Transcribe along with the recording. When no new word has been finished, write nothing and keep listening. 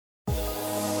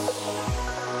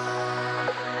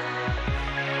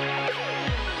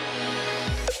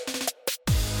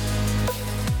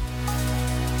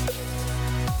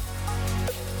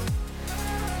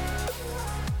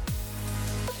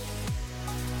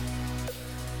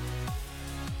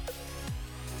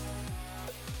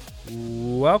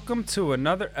Welcome to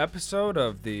another episode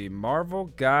of the Marvel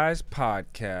Guys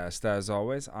podcast. As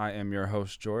always, I am your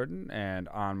host, Jordan, and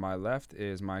on my left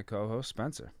is my co-host,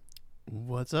 Spencer.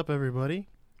 What's up, everybody?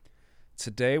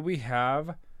 Today we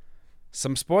have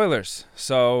some spoilers.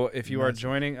 So if you are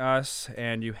joining us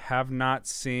and you have not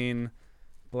seen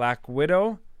Black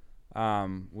Widow,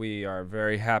 we are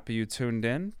very happy you tuned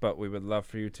in, but we would love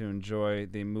for you to enjoy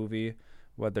the movie,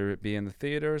 whether it be in the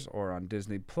theaters or on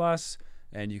Disney+.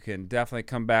 And you can definitely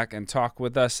come back and talk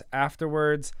with us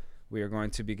afterwards. We are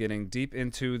going to be getting deep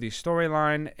into the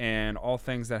storyline and all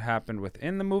things that happened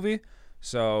within the movie.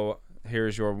 So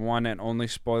here's your one and only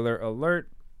spoiler alert.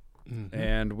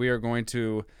 And we are going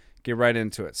to get right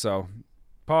into it. So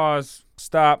pause,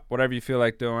 stop, whatever you feel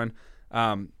like doing.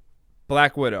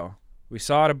 Black Widow. We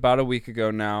saw it about a week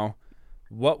ago now.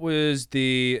 What was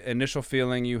the initial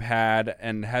feeling you had,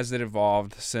 and has it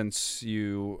evolved since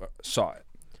you saw it?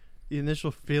 The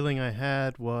initial feeling I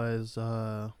had was,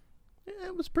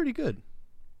 it was pretty good.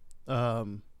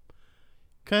 Kind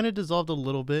of dissolved a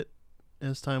little bit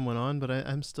as time went on, but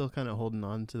I'm still kind of holding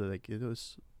on to it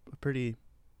was a pretty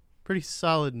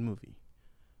solid movie.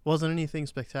 Wasn't anything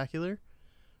spectacular,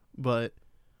 but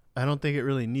I don't think it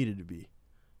really needed to be.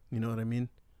 You know what I mean?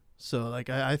 So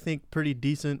I think pretty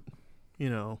decent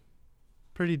little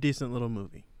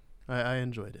movie. I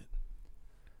enjoyed it.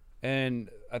 And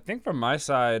I think from my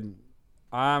side,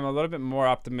 I'm a little bit more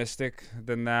optimistic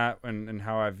than that in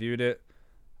how I viewed it.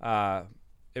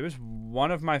 It was one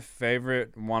of my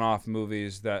favorite one-off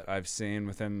movies that I've seen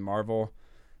within Marvel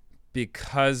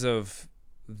because of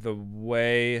the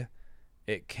way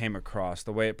it came across,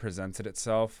 the way it presented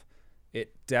itself.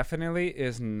 It definitely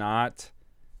is not...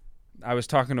 I was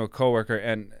talking to a coworker,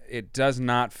 and it does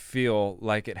not feel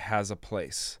like it has a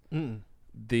place.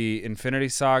 The Infinity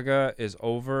Saga is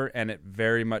over, and it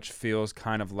very much feels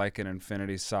kind of like an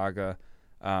Infinity Saga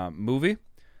movie.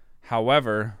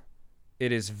 However,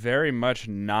 it is very much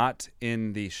not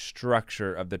in the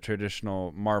structure of the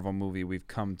traditional Marvel movie we've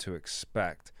come to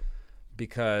expect,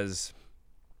 because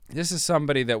this is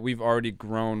somebody that we've already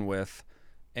grown with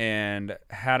and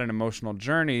had an emotional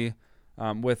journey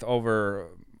with over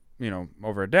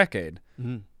a decade.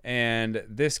 And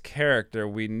this character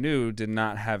we knew did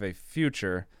not have a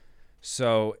future.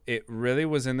 So it really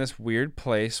was in this weird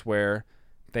place where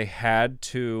they had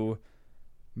to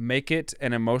make it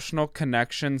an emotional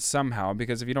connection somehow,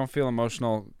 because if you don't feel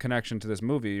emotional connection to this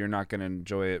movie, you're not going to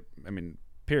enjoy it. I mean,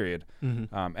 period.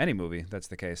 Any movie, that's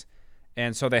the case.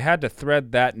 And so they had to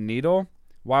thread that needle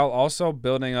while also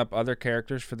building up other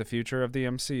characters for the future of the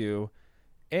MCU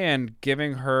and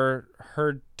giving her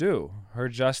due, her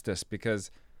justice, because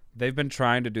they've been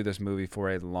trying to do this movie for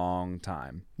a long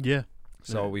time. Yeah.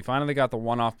 So we finally got the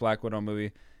one-off Black Widow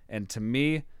movie, and to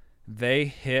me, they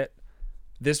hit...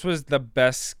 This was the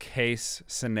best case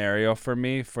scenario for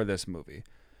me for this movie.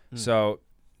 So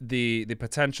the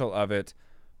potential of it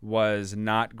was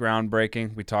not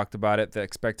groundbreaking. We talked about it. The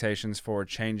expectations for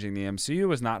changing the MCU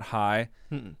was not high,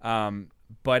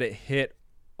 but it hit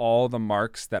all the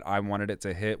marks that I wanted it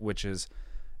to hit, which is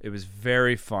it was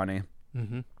very funny.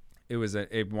 It was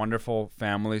a wonderful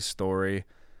family story,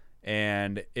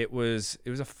 and it was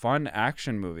a fun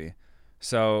action movie.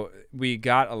 So we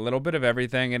got a little bit of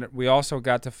everything, and we also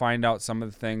got to find out some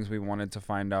of the things we wanted to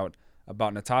find out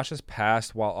about Natasha's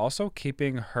past, while also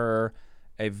keeping her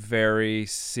a very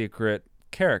secret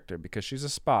character, because she's a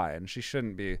spy and she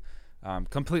shouldn't be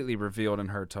completely revealed in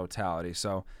her totality.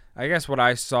 So I guess what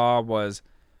I saw was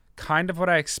kind of what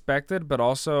I expected, but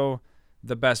also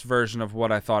the best version of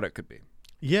what I thought it could be.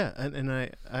 Yeah, and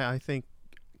I think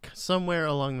somewhere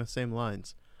along the same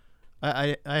lines.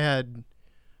 I had,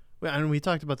 and we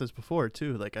talked about this before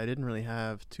too, I didn't really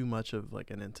have too much of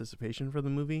an anticipation for the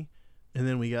movie. And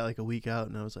then we got a week out,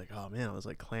 and I was like, oh man, I was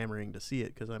clamoring to see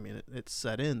it, because I mean it's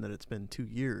set in that it's been 2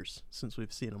 years since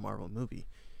we've seen a Marvel movie.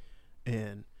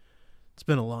 And it's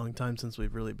been a long time since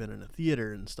we've really been in a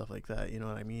theater and stuff like that, you know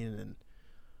what I mean? And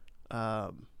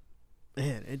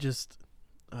man, it just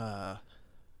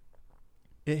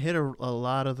it hit a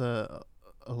lot of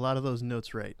those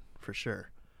notes right, for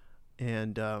sure.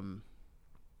 And I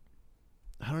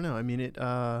don't know, I mean it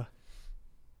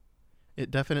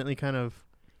definitely kind of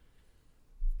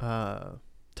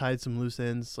tied some loose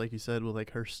ends, like you said, with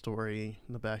her story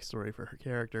and the backstory for her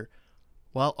character,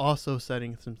 while also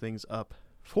setting some things up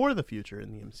for the future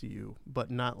in the MCU, but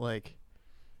not what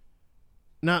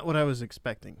I was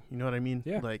expecting. You know what I mean?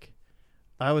 Yeah.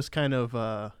 I was kind of,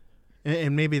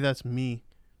 and maybe that's me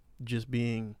just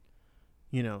being,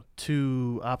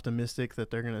 too optimistic that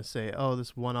they're going to say, oh,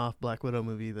 this one-off Black Widow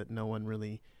movie that no one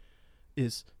really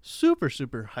is super,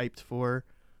 super hyped for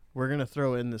we're going to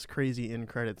throw in this crazy end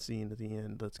credit scene at the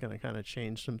end that's going to kind of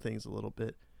change some things a little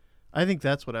bit. I think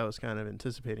that's what I was kind of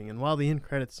anticipating. And while the end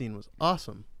credit scene was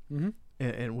awesome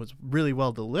and was really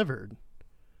well delivered,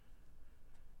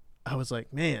 I was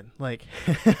like, man, like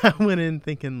I went in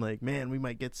thinking like, man, we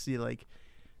might get to see like,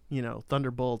 you know,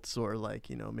 Thunderbolts or like,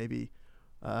 you know, maybe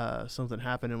something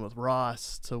happening with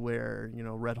Ross to where, you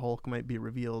know, Red Hulk might be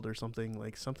revealed or something,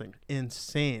 like something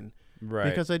insane. Right.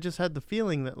 Because I just had the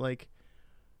feeling that like,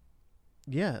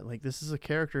 yeah, like this is a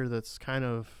character that's kind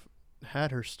of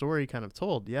had her story kind of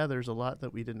told. Yeah, there's a lot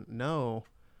that we didn't know,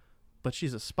 but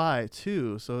she's a spy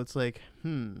too. So it's like,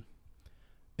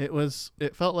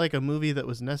 it felt like a movie that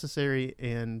was necessary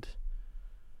and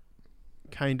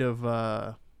kind of,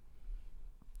 I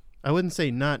wouldn't say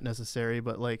not necessary,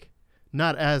 but like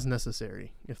not as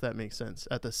necessary, if that makes sense,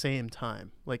 at the same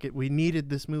time. Like we needed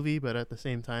this movie, but at the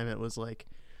same time it was like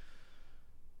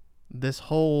this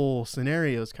whole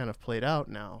scenario is kind of played out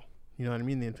now. You know what I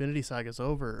mean? The Infinity Saga's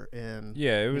over, and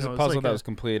yeah, it was you know, a puzzle like that was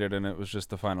completed, and it was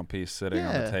just the final piece sitting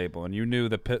on the table, and you knew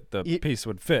the piece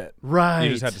would fit. Right.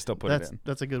 You just had to still put it in.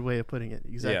 That's a good way of putting it.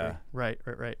 Exactly. Yeah.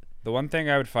 Right. The one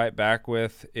thing I would fight back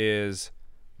with is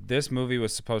this movie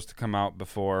was supposed to come out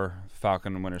before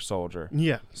Falcon and Winter Soldier.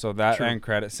 Yeah. So that end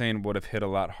credit scene would have hit a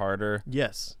lot harder.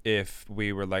 Yes. If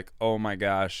we were like, oh my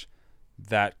gosh,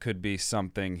 that could be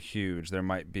something huge. There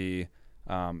might be,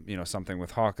 you know, something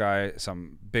with Hawkeye,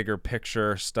 some bigger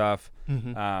picture stuff.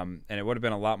 And it would have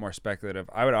been a lot more speculative.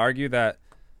 I would argue that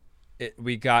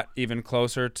we got even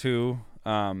closer to,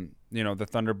 you know, the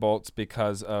Thunderbolts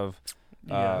because of,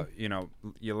 you know,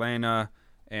 Yelena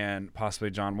and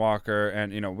possibly John Walker.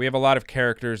 And, you know, we have a lot of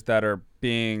characters that are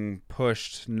being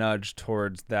pushed, nudged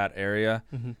towards that area.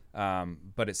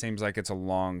 But it seems like it's a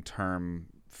long-term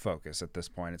focus at this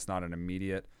point. It's not an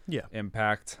immediate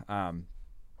impact.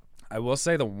 I will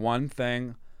say the one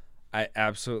thing I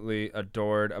absolutely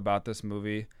adored about this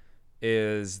movie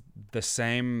is the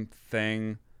same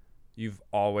thing you've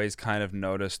always kind of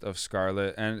noticed of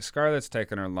Scarlet. And Scarlet's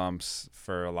taken her lumps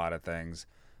for a lot of things.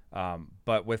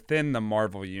 But within the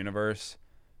Marvel Universe,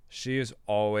 she has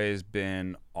always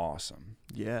been awesome.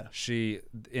 Yeah.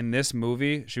 In this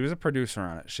movie, she was a producer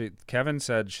on it. Kevin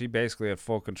said she basically had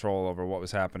full control over what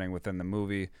was happening within the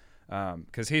movie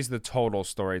because he's the total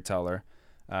storyteller.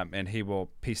 And he will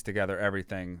piece together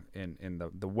everything in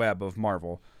the web of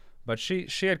Marvel. But she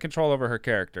had control over her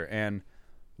character. And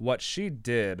what she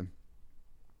did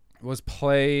was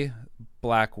play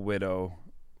Black Widow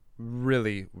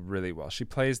really, really well. She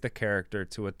plays the character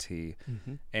to a T.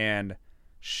 And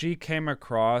she came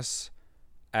across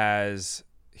as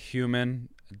human,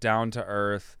 down to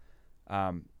earth,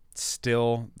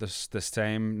 still the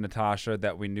same Natasha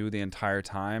that we knew the entire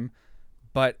time.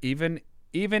 But even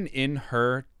in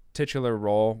her titular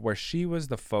role where she was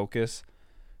the focus,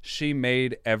 she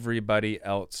made everybody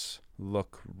else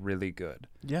look really good.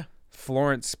 Yeah.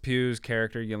 Florence Pugh's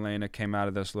character, Yelena, came out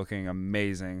of this looking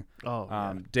amazing.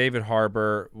 Oh, David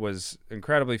Harbour was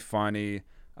incredibly funny.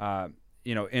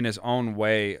 You know, in his own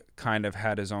way, kind of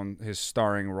had his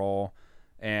starring role.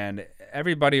 And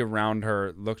everybody around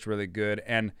her looked really good.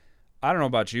 And I don't know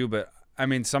about you, but I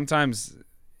mean, sometimes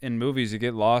in movies you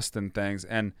get lost in things,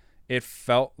 and it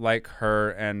felt like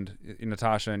her and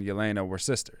Natasha and Yelena were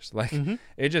sisters. Like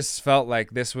it just felt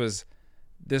like this was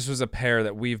a pair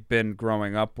that we've been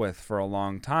growing up with for a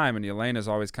long time, and Yelena's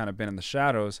always kind of been in the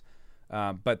shadows.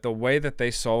 But the way that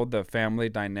they sold the family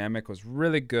dynamic was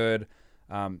really good.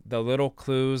 The little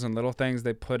clues and little things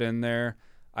they put in there,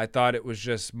 I thought it was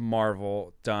just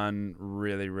Marvel done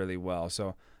really, really well.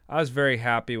 So I was very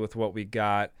happy with what we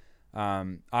got.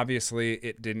 Obviously,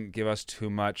 it didn't give us too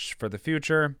much for the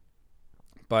future.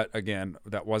 But again,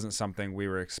 that wasn't something we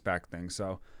were expecting.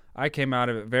 So I came out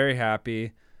of it very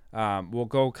happy. We'll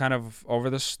go kind of over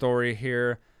the story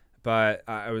here, but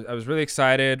I was really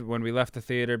excited when we left the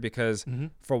theater because,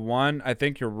 for one, I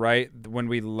think you're right. When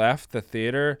we left the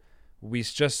theater, we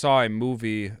just saw a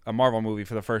Marvel movie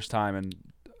for the first time in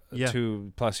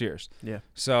 2+ years. Yeah.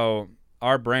 So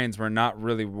our brains were not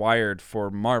really wired for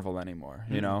Marvel anymore,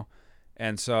 you know?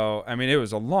 And so, I mean, it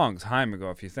was a long time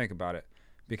ago if you think about it,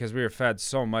 because we were fed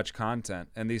so much content,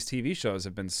 and these TV shows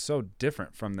have been so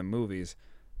different from the movies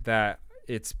that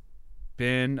it's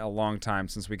been a long time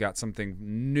since we got something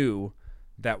new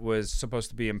that was supposed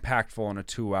to be impactful in a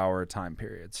 2-hour time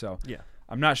period. So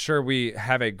I'm not sure we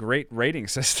have a great rating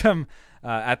system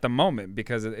at the moment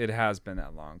because it has been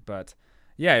that long. But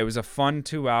yeah, it was a fun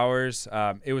 2 hours.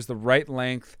 It was the right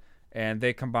length, and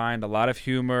they combined a lot of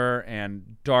humor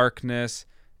and darkness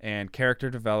and character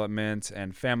development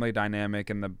and family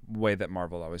dynamic in the way that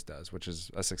Marvel always does, which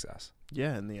is a success.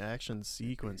 Yeah, and the action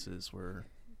sequences were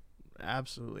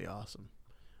absolutely awesome.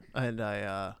 And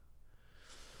I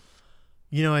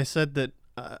said that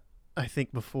I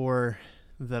think before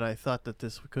that I thought that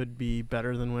this could be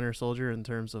better than Winter Soldier in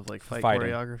terms of like fighting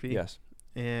choreography. Yes.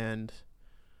 And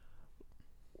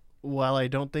while I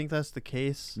don't think that's the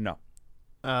case, No.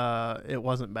 It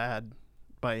wasn't bad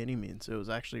by any means. It was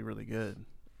actually really good.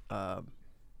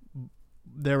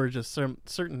 There were just some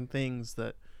certain things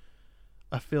that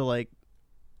I feel like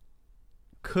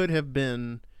could have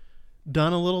been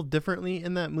done a little differently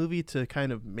in that movie to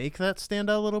kind of make that stand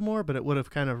out a little more, but it would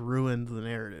have kind of ruined the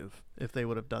narrative if they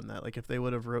would have done that. Like if they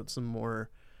would have wrote some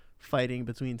more fighting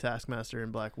between Taskmaster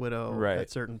and Black Widow at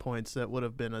certain points, that would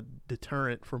have been a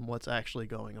deterrent from what's actually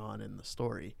going on in the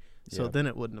story. So then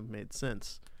it wouldn't have made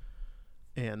sense.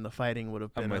 And the fighting would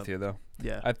have been... I'm with you, though.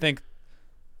 Yeah. I think...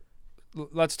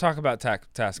 Let's talk about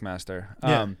Taskmaster.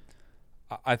 Yeah.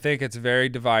 I think it's very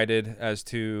divided as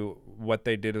to what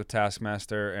they did with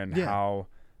Taskmaster and how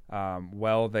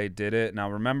well they did it. Now,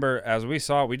 remember, as we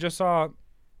just saw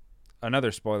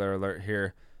another spoiler alert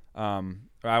here.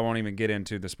 I won't even get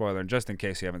into the spoiler just in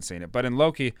case you haven't seen it. But in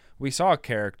Loki, we saw a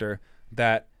character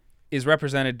that is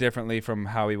represented differently from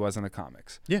how he was in the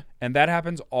comics. Yeah. And that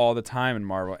happens all the time in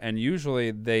Marvel. And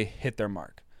usually they hit their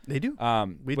mark. They do.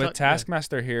 With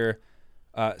Taskmaster here,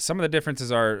 some of the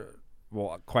differences are,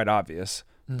 quite obvious.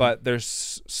 Mm-hmm. But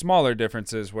there's smaller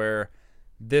differences where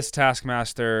this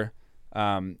Taskmaster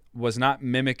was not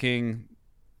mimicking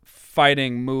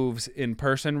fighting moves in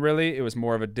person, really. It was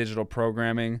more of a digital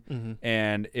programming,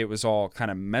 and it was all kind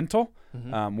of mental.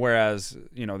 Whereas,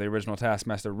 the original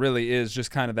Taskmaster really is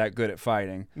just kind of that good at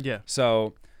fighting. Yeah.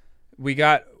 So we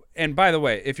got, and by the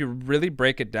way, if you really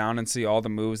break it down and see all the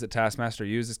moves that Taskmaster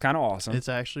used, it's kind of awesome. It's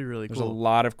actually really cool. There's a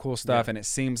lot of cool stuff, and it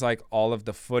seems like all of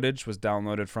the footage was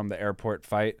downloaded from the airport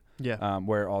fight. Yeah.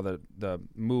 Where all the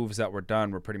moves that were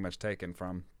done were pretty much taken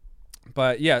from.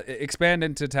 But yeah, expand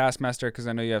into Taskmaster because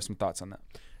I know you have some thoughts on that.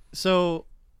 So,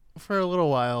 for a little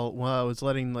while I was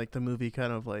letting like the movie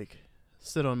kind of like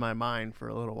sit on my mind for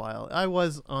a little while, I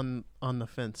was on the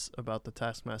fence about the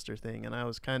Taskmaster thing, and I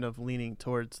was kind of leaning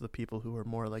towards the people who were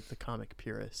more like the comic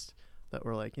purists that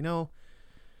were like,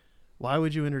 why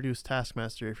would you introduce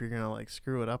Taskmaster if you're gonna like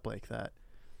screw it up like that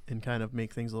and kind of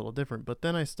make things a little different? But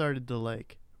then I started to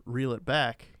like reel it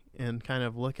back and kind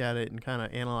of look at it and kind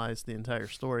of analyze the entire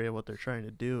story of what they're trying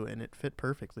to do, and it fit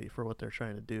perfectly for what they're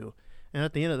trying to do. And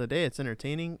at the end of the day, it's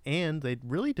entertaining, and they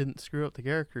really didn't screw up the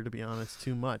character, to be honest,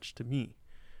 too much to me.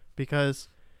 Because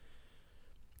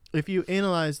if you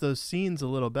analyze those scenes a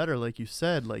little better, like you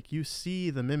said, like you see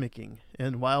the mimicking,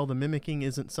 and while the mimicking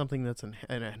isn't something that's an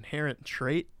inherent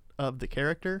trait of the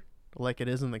character, like it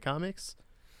is in the comics,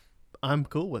 I'm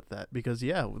cool with that, because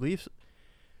at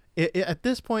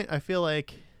this point, I feel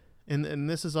like, and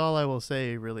this is all I will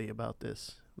say really about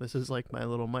this. This is like my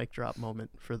little mic drop moment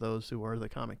for those who are the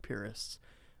comic purists.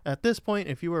 At this point,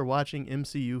 if you are watching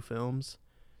MCU films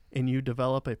and you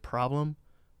develop a problem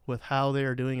with how they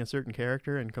are doing a certain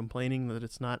character and complaining that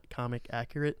it's not comic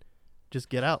accurate, just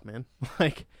get out, man.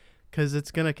 Because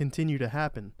it's going to continue to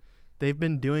happen. They've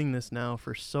been doing this now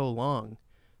for so long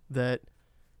that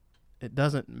it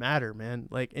doesn't matter, man.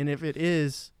 And if it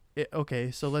is...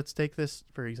 okay, so let's take this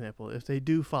for example. If they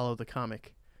do follow the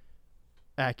comic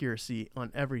accuracy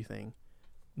on everything,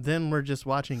 then we're just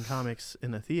watching comics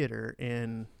in a theater,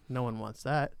 and no one wants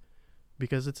that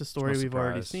because it's a story we've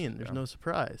already seen. There's no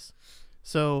surprise.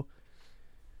 So,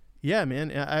 yeah,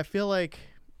 man, I feel like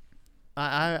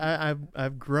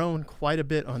I've grown quite a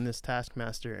bit on this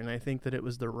Taskmaster, and I think that it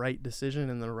was the right decision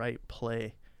and the right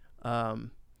play.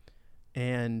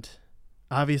 And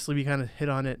obviously, we kind of hit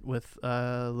on it with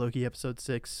Loki episode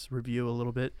 6 review a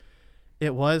little bit.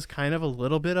 It was kind of a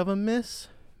little bit of a miss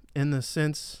in the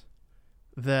sense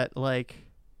that, like,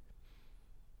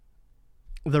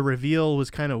 the reveal was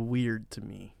kind of weird to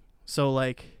me. So,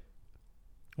 like,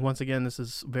 once again, this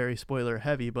is very spoiler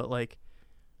heavy, but, like,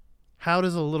 how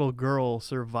does a little girl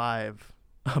survive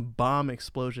a bomb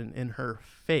explosion in her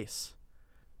face?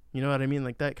 You know what I mean?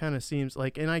 Like, that kind of seems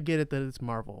like, and I get it that it's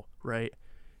Marvel, right?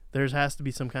 There has to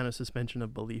be some kind of suspension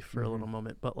of belief for a little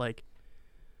moment. But, like,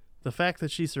 the fact that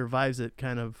she survives it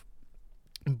kind of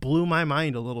blew my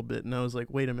mind a little bit. And I was like,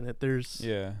 wait a minute,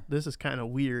 this is kind of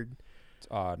weird. It's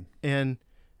odd. And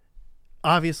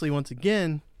obviously, once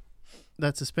again,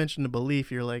 that suspension of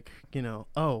belief, you're like,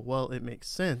 oh, well, it makes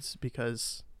sense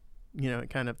because, it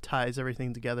kind of ties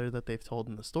everything together that they've told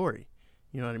in the story.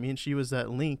 You know what I mean? She was that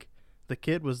link. The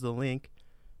kid was the link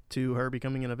to her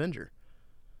becoming an Avenger.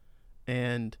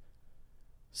 And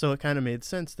So it kind of made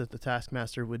sense that the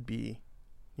Taskmaster would be,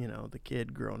 the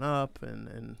kid grown up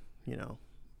and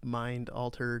mind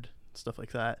altered, stuff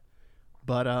like that.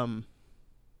 But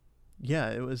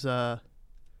yeah, it was to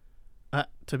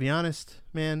be honest,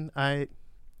 man, I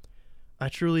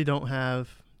truly don't have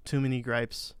too many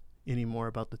gripes anymore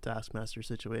about the Taskmaster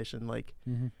situation. Like,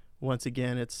 once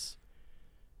again, it's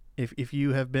if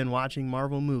you have been watching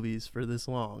Marvel movies for this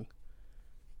long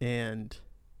and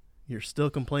you're still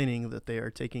complaining that they are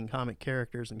taking comic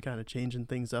characters and kind of changing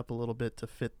things up a little bit to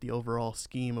fit the overall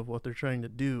scheme of what they're trying to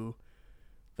do,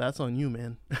 that's on you,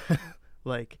 man.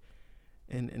 Like,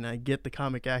 and I get the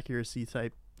comic accuracy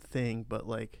type thing, but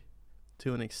like,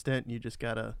 to an extent, you just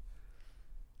gotta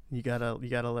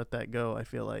let that go, I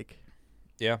feel like.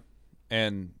 Yeah.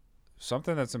 And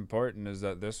something that's important is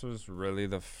that this was really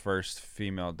the first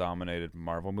female-dominated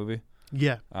Marvel movie.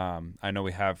 Yeah. I know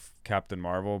we have Captain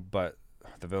Marvel, but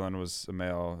the villain was a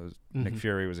male. Nick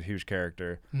Fury was a huge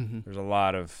character. There's a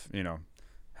lot of,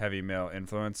 heavy male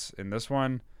influence in this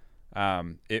one.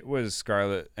 It was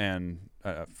Scarlett and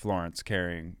Florence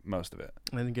carrying most of it.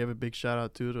 And give a big shout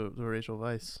out to Rachel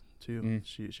Weisz too.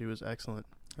 She was excellent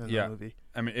in the movie.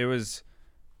 I mean, it was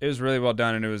really well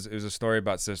done, and it was a story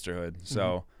about sisterhood.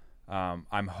 So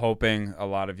I'm hoping a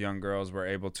lot of young girls were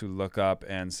able to look up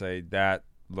and say, that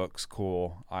looks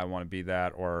cool, I want to be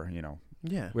that, or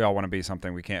we all want to be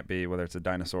something we can't be, whether it's a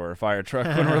dinosaur or a fire truck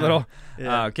when we're little.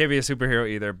 Can't be a superhero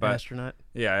either, but astronaut.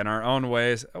 Yeah, in our own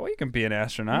ways. Well, you can be an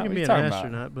astronaut. You can be an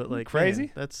astronaut, but like,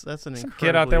 crazy. Man, that's an Some incredibly...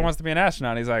 kid out there wants to be an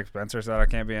astronaut. He's like, Spencer said I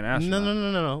can't be an astronaut.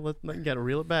 No. You gotta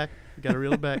reel it back.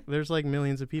 There's like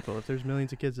millions of people. If there's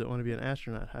millions of kids that want to be an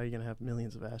astronaut, how are you gonna have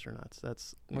millions of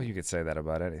astronauts? Well, you could say that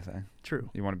about anything. True.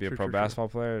 You want to be a pro basketball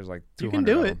player? There's like 200. You can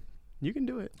do it. You can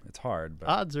do it. It's hard, but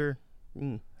odds are.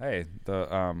 Hey,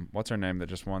 the what's her name that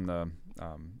just won the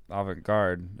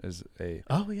avant-garde is a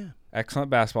excellent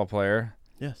basketball player.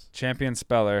 Yes. Champion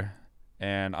speller,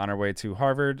 and on her way to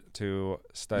Harvard to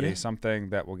study something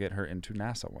that will get her into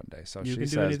NASA one day. So you she can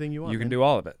says do anything you want. You can do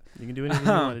all of it. You can do anything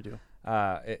you want to do.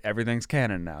 Everything's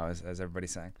canon now, as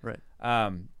everybody's saying. Right.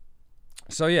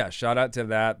 So yeah, shout out to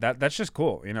that. That's just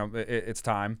cool. It's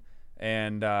time.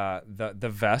 And the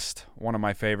vest, one of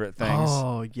my favorite things.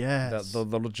 Oh yes. The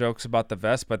little jokes about the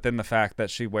vest, but then the fact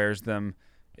that she wears them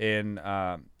in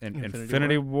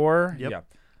Infinity War. Yep. Yeah.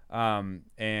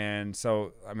 And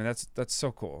so I mean that's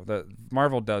so cool. The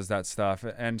Marvel does that stuff,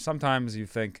 and sometimes you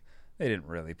think they didn't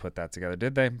really put that together,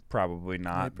 did they? Probably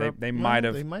not. They might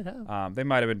have. They might have. They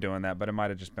might have been doing that, but it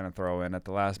might have just been a throw in at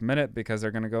the last minute because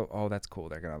they're gonna go, oh, that's cool.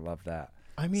 They're gonna love that.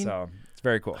 I mean, so it's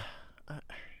very cool.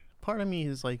 Part of me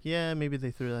is like, yeah, maybe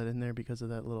they threw that in there because of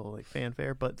that little like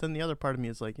fanfare. But then the other part of me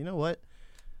is like, you know what?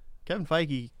 Kevin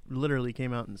Feige literally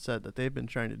came out and said that they've been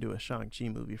trying to do a Shang-Chi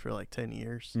movie for like 10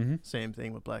 years. Same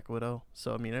thing with Black Widow.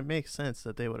 So, I mean, it makes sense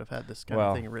that they would have had this kind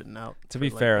of thing written out. To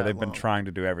be fair, they've been trying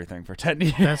to do everything for 10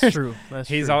 years. That's true.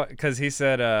 Because he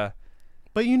said...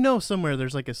 but somewhere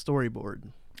there's like a storyboard.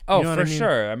 Oh, for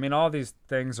sure. I mean, all these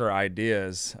things are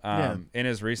ideas. In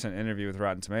his recent interview with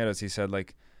Rotten Tomatoes, he said,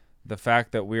 like, the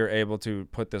fact that we were able to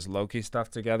put this Loki stuff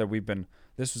together,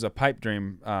 this was a pipe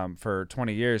dream for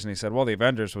 20 years. And he said, well, the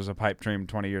Avengers was a pipe dream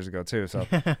 20 years ago too. So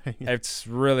it's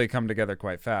really come together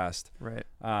quite fast. Right.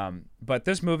 But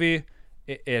this movie,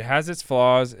 it has its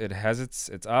flaws. It has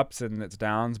its ups and its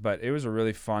downs, but it was a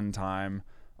really fun time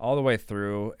all the way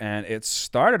through. And it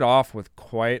started off with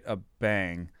quite a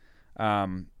bang.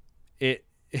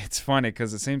 It's funny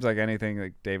because it seems like anything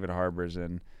like David Harbour's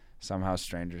in, somehow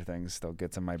Stranger Things still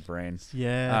gets in my brain.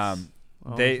 Yes.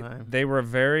 They were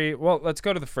very well. Let's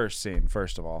go to the first scene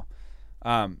first of all.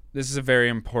 This is a very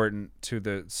important to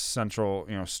the central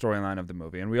storyline of the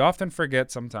movie, and we often forget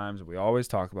sometimes. We always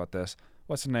talk about this.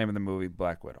 What's the name of the movie?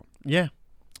 Black Widow. Yeah,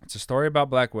 it's a story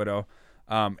about Black Widow,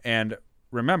 and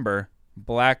remember,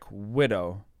 Black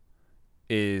Widow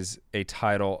is a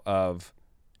title of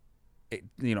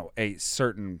a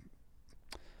certain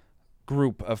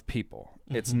group of people.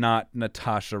 It's not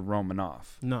Natasha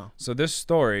Romanoff. No. So this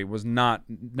story was not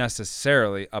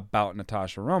necessarily about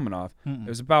Natasha Romanoff. It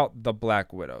was about the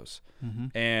Black Widows.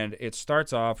 And it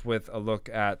starts off with a look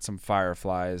at some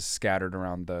fireflies scattered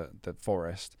around the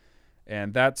forest.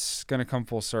 And that's going to come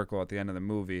full circle at the end of the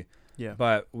movie. Yeah.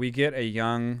 But we get a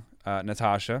young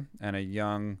Natasha and a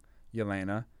young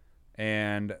Yelena.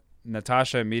 And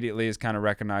Natasha immediately is kind of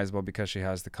recognizable because she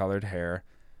has the colored hair.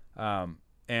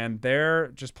 And they're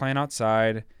just playing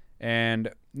outside.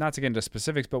 And not to get into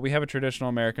specifics, but we have a traditional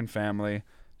American family.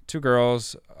 2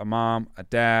 girls, a mom, a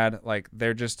dad. Like,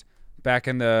 they're just back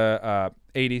in the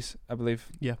 80s, I believe.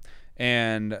 Yeah.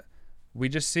 And we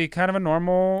just see kind of a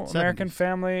normal 70s. American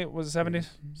family. Was it 70s?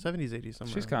 70s, 80s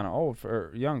somewhere. She's kind of old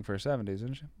young for 70s,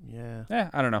 isn't she? Yeah. Yeah,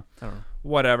 I don't know. I don't know.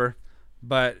 Whatever.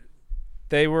 But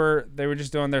they were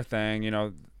just doing their thing. You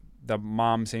know, the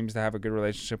mom seems to have a good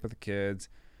relationship with the kids,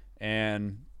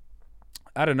 and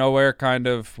out of nowhere, kind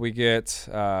of, we get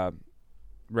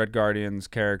Red Guardian's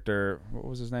character. What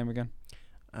was his name again?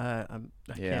 I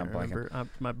can't remember.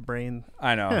 My brain.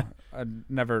 I know. I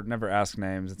never ask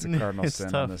names. It's a cardinal It's sin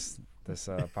tough. on this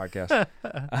podcast.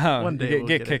 One day you we'll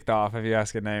get kicked off if you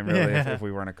ask a name. Really, Yeah. if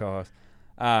we weren't a co-host.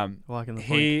 Walking the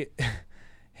plank.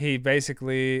 He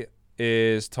basically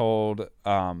is told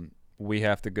we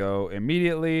have to go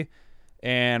immediately,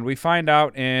 and we find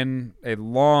out in a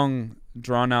long,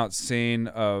 drawn-out scene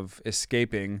of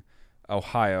escaping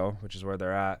Ohio, which is where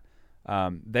they're at.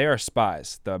 They are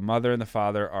spies. The mother and the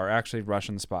father are actually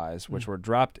Russian spies, which were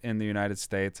dropped in the United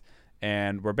States,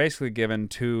 and were basically given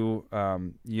to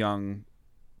young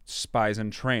spies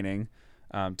in training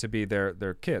to be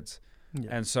their kids. Yeah.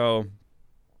 And so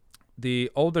the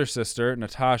older sister,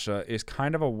 Natasha, is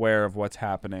kind of aware of what's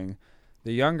happening.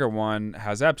 The younger one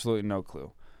has absolutely no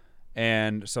clue.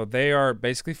 And so they are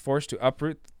basically forced to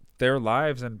uproot their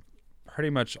lives and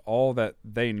pretty much all that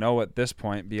they know at this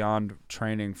point beyond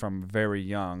training from very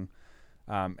young.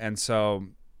 And so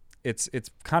it's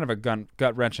kind of a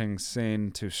gut-wrenching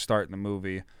scene to start in the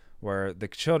movie where the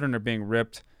children are being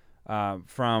ripped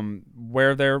from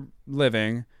where they're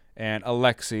living, and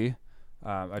Alexei,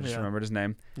 I just remembered his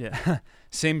name,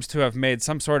 seems to have made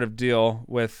some sort of deal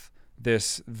with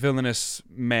this villainous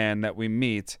man that we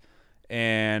meet,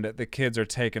 and the kids are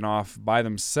taken off by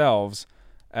themselves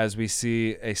as we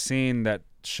see a scene that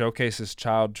showcases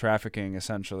child trafficking,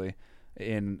 essentially,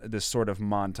 in this sort of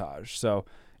montage. So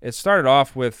it started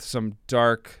off with some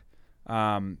dark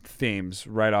themes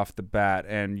right off the bat,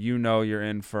 and you know you're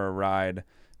in for a ride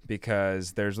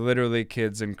because there's literally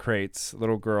kids in crates,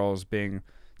 little girls being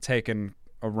taken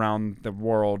around the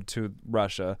world to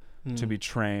Russia to be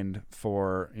trained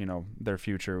for, you know, their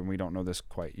future. And we don't know this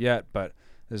quite yet, but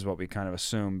this is what we kind of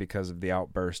assume because of the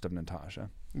outburst of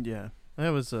Natasha. Yeah, that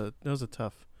was a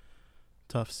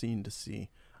tough scene to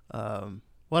see.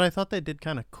 What I thought they did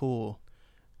kind of cool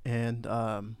and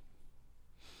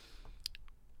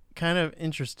kind of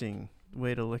interesting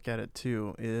way to look at it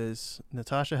too is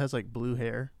Natasha has like blue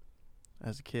hair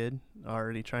as a kid,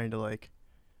 already trying to like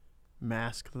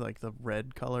mask like the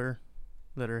red color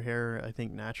that her hair I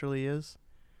think naturally is.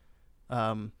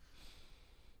 What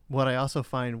I also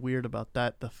find weird about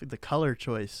that, the color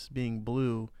choice being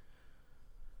blue,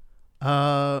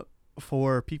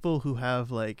 for people who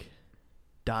have like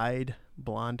dyed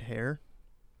blonde hair,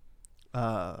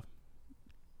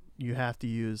 you have to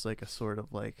use like a sort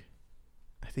of like,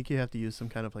 I think you have to use some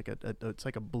kind of like it's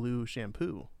like a blue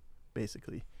shampoo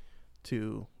basically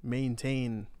to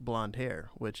maintain blonde hair,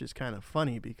 which is kind of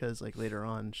funny because like later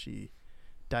on she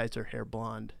dyes her hair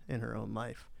blonde in her own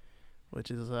life,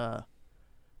 which is I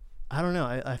don't know.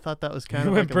 I thought that was kind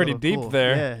of went like pretty deep cool.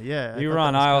 there. Yeah. You were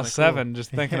on aisle 7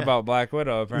 just thinking about Black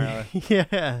Widow, apparently.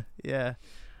 Yeah.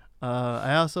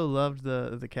 I also loved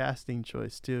the casting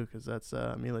choice too, because that's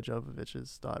Mila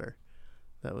Jovovich's daughter.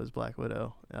 That was Black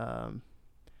Widow.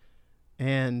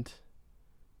 And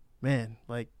man,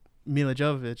 like Mila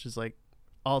Jovovich is like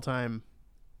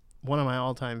one of my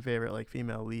all-time favorite like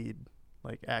female lead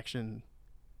like action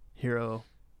hero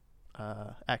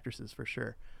actresses for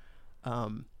sure.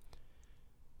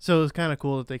 So it was kind of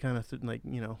cool that they kind of like,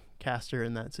 you know, cast her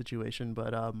in that situation.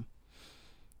 But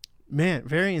man,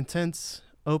 very intense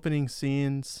opening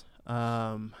scenes. You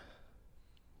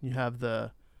have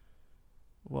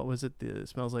what was it? The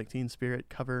Smells Like Teen Spirit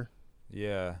cover.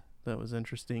 Yeah. That was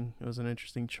interesting. It was an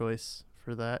interesting choice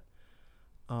for that.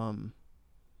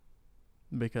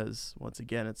 Because once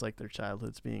again, it's like their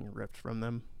childhood's being ripped from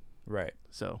them. Right.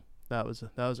 So that was a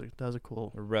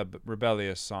cool,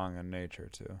 rebellious song in nature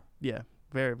too. Yeah,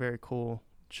 very very cool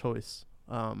choice.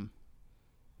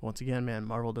 Once again, man,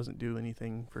 Marvel doesn't do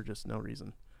anything for just no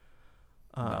reason.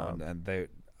 No, and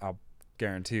I'll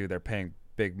guarantee you they're paying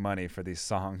big money for these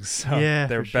songs, so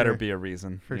there better be a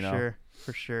reason. For sure.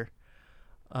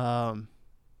 But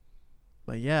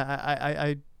yeah,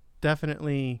 I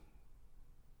definitely.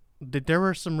 There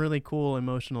were some really cool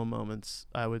emotional moments,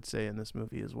 I would say, in this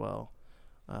movie as well.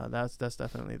 That's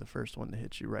definitely the first one to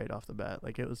hit you right off the bat.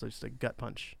 Like, it was just a gut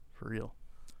punch for real.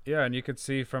 Yeah, and you could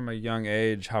see from a young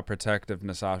age how protective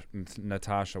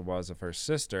Natasha was of her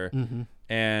sister. Mm-hmm.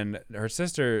 And her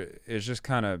sister is just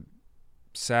kind of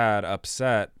sad,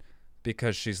 upset,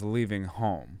 because she's leaving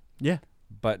home. Yeah.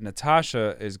 But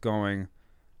Natasha is going,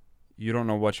 you don't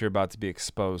know what you're about to be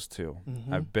exposed to.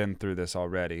 Mm-hmm. I've been through this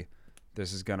already.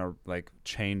 this is gonna like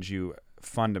change you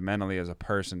fundamentally as a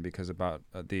person because about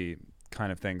the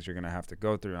kind of things you're gonna have to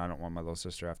go through. And I don't want my little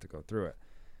sister to have to go through it.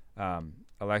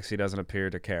 Alexei doesn't appear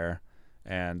to care,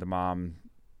 and the mom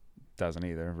doesn't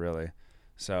either, really.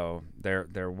 So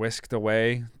they're whisked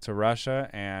away to Russia,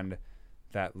 and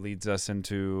that leads us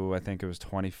into, I think it was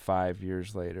 25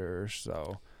 years later or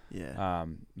so. Yeah.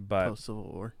 But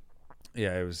Post-Civil War.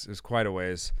 yeah, it was quite a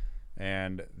ways,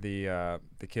 and the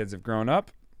kids have grown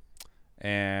up,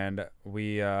 and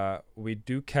we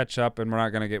do catch up, and we're not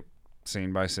gonna get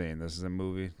scene by scene. This is a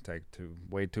movie, take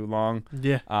way too long.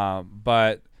 Yeah.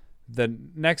 But the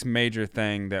next major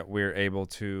thing that we're able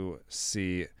to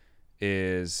see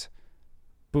is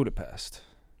Budapest.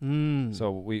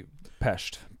 So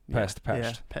Pest. Yeah,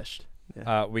 Pest.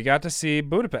 Yeah. We got to see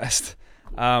Budapest.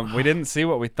 We didn't see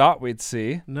what we thought we'd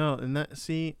see. No, and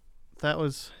that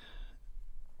was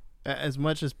as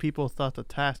much as people thought the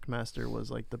Taskmaster was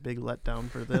like the big letdown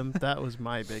for them. That was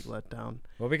my big letdown.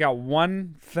 Well, we got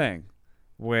one thing.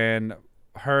 When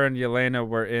her and Yelena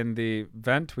were in the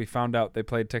vent, we found out they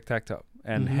played tic-tac-toe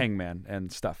and hangman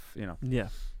and stuff, Yeah.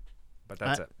 But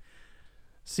that's it.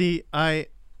 See, all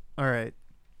right,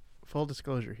 full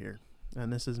disclosure here,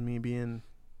 and this is me being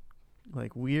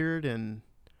like weird and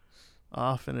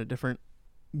off in a different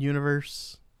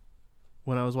universe.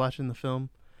 When I was watching the film,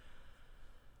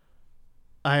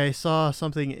 I saw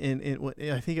something in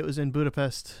I think it was in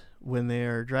Budapest when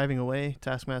they're driving away.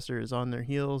 Taskmaster is on their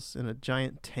heels in a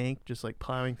giant tank, just like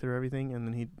plowing through everything, and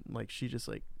then she just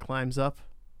like climbs up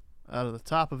out of the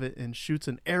top of it and shoots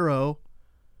an arrow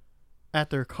at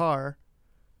their car.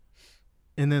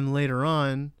 And then later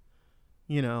on,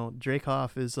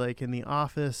 Dreykov is like in the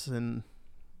office and,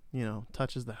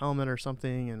 touches the helmet or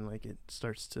something, and like it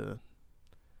starts to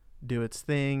do its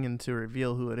thing and to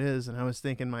reveal who it is. And I was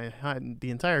thinking the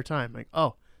entire time, like,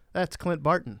 oh, that's Clint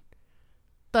Barton.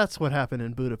 That's what happened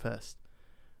in Budapest.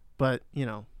 But,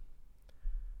 I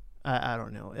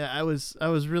don't know. I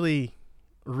was really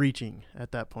reaching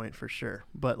at that point for sure.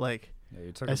 But like,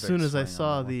 as soon as I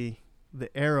saw the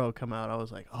arrow come out, I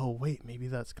was like, oh, wait, maybe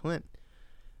that's Clint.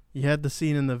 You had the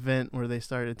scene in the vent where they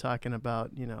started talking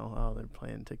about, they're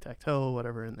playing tic-tac-toe,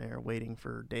 whatever, and they're waiting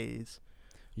for days.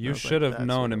 You should have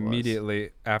known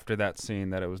immediately after that scene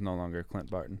that it was no longer Clint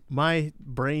Barton. My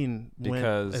brain went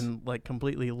and like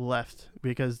completely left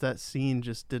because that scene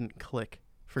just didn't click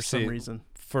for some reason.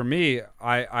 For me,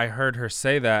 I heard her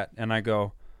say that, and I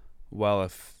go, well,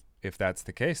 if that's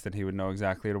the case, then he would know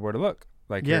exactly where to look.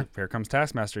 Like, here comes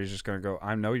Taskmaster. He's just going to go,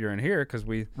 I know you're in here because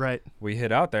we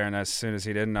hid out there. And as soon as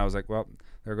he didn't, I was like, well,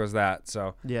 there goes that.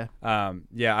 So,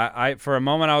 I for a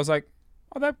moment, I was like,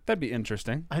 oh, that'd be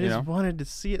interesting. I just wanted to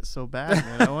see it so bad,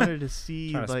 man. I wanted to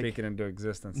see, trying to speak it into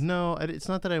existence. No, it's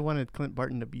not that I wanted Clint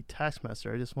Barton to be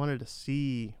Taskmaster. I just wanted to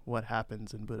see what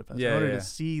happens in Budapest. I wanted to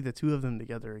see the two of them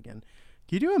together again.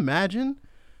 Can you imagine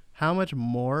how much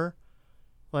more,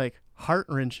 like,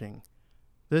 heart-wrenching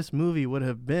this movie would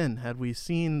have been had we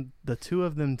seen the two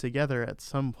of them together at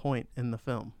some point in the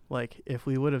film? Like, if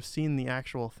we would have seen the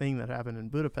actual thing that happened in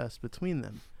Budapest between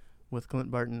them with Clint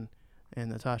Barton and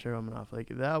Natasha Romanoff, like,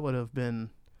 that would have been,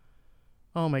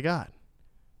 oh my God,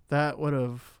 that would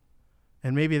have,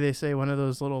 and maybe they say one of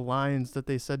those little lines that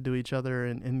they said to each other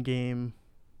in game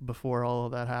before all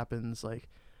of that happens, like,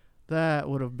 that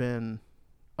would have been,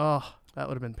 that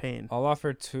would have been pain. I'll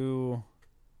offer two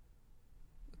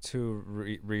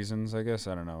reasons, I guess.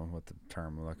 I don't know what the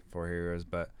term we're looking for here is,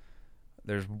 but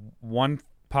there's two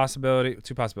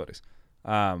possibilities.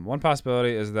 One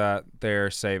possibility is that they're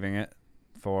saving it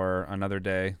for another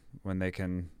day when they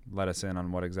can let us in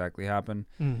on what exactly happened.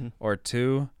 Or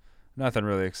two, nothing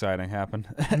really exciting happened.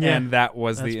 And that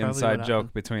was the inside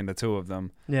joke between the two of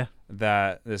them. Yeah.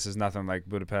 That this is nothing like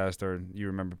Budapest, or you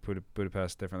remember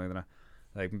Budapest differently than I.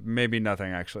 Like, maybe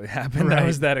nothing actually happened that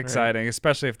was that exciting,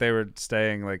 especially if they were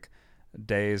staying like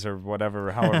days or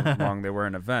whatever, however long they were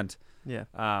in an event. Yeah.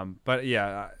 But yeah,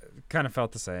 I kind of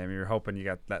felt the same. You're hoping you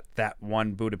got that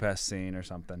one Budapest scene or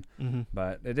something,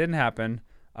 but it didn't happen.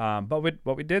 But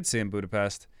what we did see in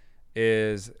Budapest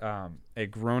is a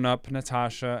grown-up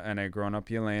Natasha and a grown-up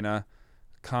Yelena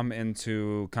come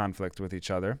into conflict with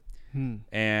each other.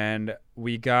 And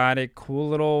we got a cool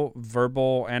little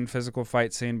verbal and physical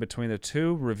fight scene between the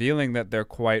two, revealing that they're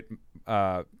quite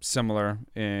similar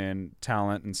in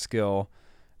talent and skill,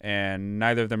 and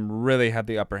neither of them really had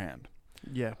the upper hand.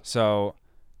 Yeah. So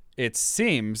it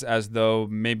seems as though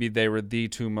maybe they were the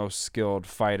two most skilled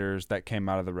fighters that came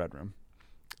out of the Red Room.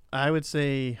 What I would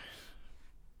say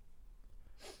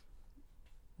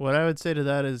to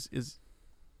that is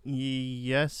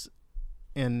yes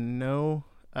and no.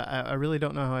 I really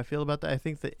don't know how I feel about that. I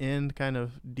think the end kind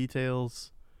of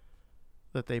details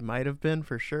that they might have been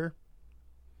for sure.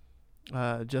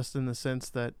 Just in the sense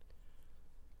that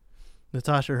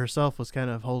Natasha herself was kind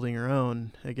of holding her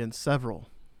own against several.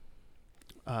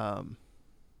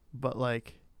 But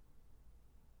like,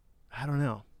 I don't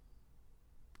know.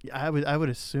 I would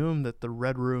assume that the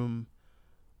Red Room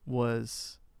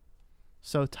was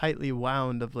so tightly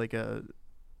wound of like a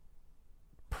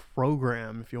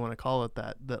program, if you want to call it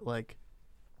that, that like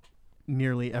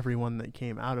nearly everyone that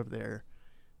came out of there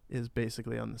is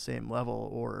basically on the same level,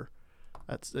 or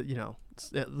that's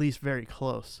it's at least very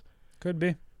close. Could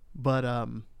be. But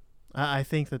I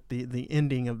think that the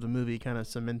ending of the movie kind of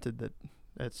cemented that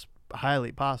it's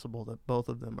highly possible that both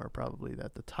of them are probably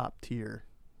at the top tier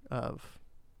of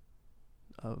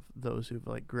those who've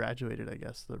like graduated, I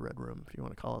guess, the Red Room, if you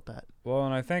want to call it that. Well,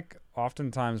 and I think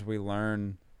oftentimes we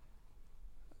learn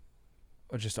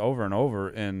just over and over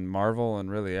in Marvel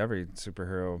and really every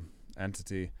superhero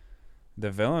entity, the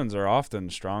villains are often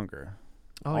stronger.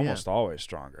 Almost always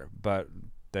stronger, but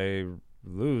they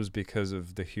lose because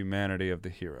of the humanity of the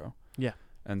hero. Yeah.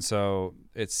 And so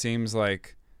it seems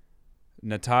like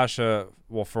Natasha,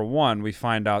 well, for one, we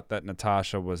find out that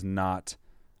Natasha was not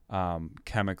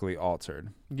chemically altered.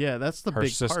 Yeah, that's the her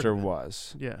big sister part of it.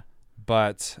 was. Yeah.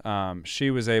 But she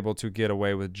was able to get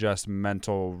away with just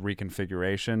mental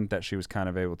reconfiguration that she was kind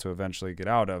of able to eventually get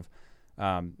out of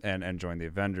and join the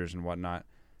Avengers and whatnot.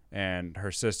 And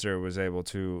her sister was able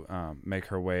to make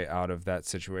her way out of that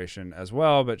situation as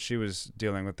well, but she was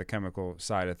dealing with the chemical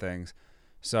side of things.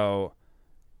 So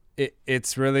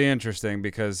it's really interesting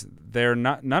because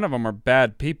none of them are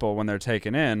bad people when they're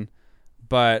taken in,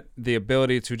 but the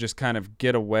ability to just kind of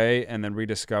get away and then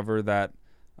rediscover that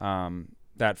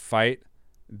that fight,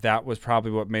 that was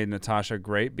probably what made Natasha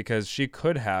great, because she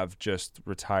could have just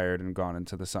retired and gone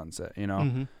into the sunset,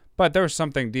 Mm-hmm. But there was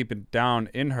something deep down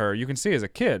in her. You can see as a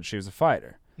kid, she was a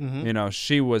fighter. Mm-hmm.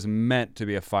 She was meant to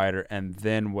be a fighter and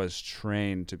then was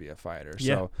trained to be a fighter.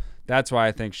 Yeah. So that's why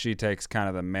I think she takes kind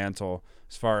of the mantle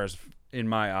as far as in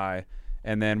my eye.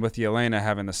 And then with Yelena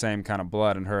having the same kind of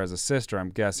blood in her as a sister, I'm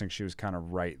guessing she was kind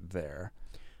of right there.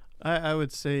 I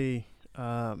would say,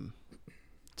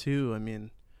 too, I mean,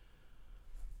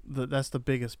 that's the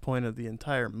biggest point of the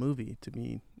entire movie to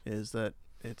me, is that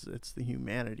it's the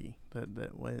humanity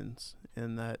that wins,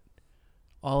 and that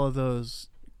all of those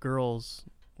girls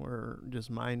were just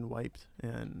mind wiped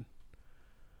and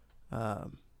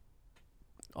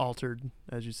altered,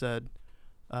 as you said.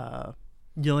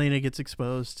 Yelena gets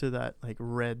exposed to that like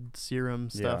red serum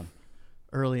stuff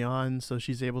early on, so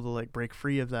she's able to like break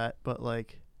free of that. But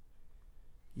like,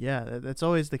 yeah, that's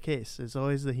always the case. It's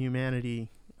always the humanity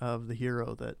of the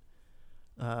hero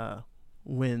that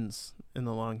wins in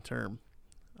the long term.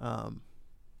 And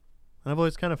I've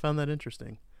always kind of found that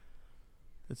interesting.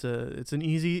 It's an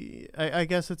easy, I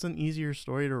guess it's an easier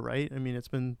story to write. I mean, it's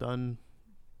been done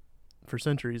for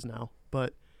centuries now,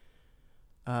 but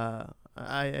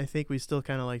I think we still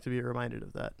kind of like to be reminded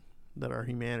of that our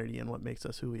humanity and what makes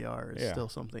us who we are is still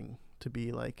something to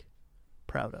be like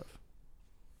proud of.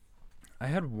 I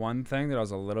had one thing that I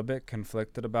was a little bit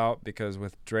conflicted about, because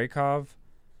with Dreykov,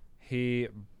 he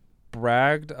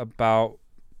bragged about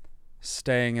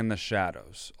staying in the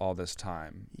shadows all this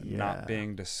time, not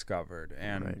being discovered,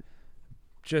 and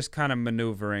just kind of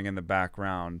maneuvering in the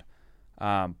background.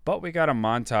 But we got a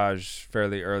montage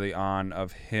fairly early on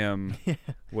of him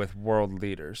with world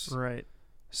leaders. Right.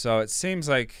 So it seems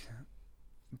like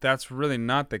that's really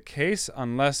not the case,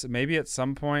 unless maybe at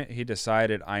some point he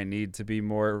decided I need to be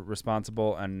more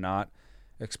responsible and not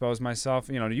expose myself.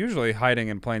 Usually hiding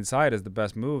in plain sight is the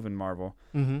best move in Marvel.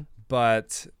 Mm-hmm.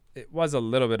 But it was a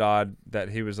little bit odd that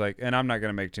he was like, and I'm not going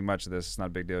to make too much of this. It's not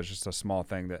a big deal. It's just a small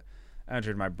thing that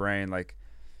entered my brain. Like,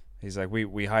 he's like,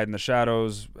 we hide in the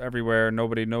shadows everywhere.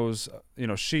 Nobody knows,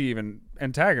 she even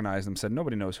antagonized him, said,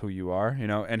 nobody knows who you are,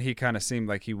 and he kind of seemed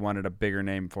like he wanted a bigger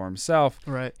name for himself.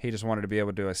 Right. He just wanted to be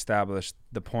able to establish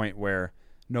the point where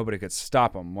nobody could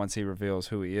stop him once he reveals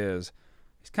who he is.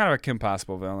 He's kind of a Kim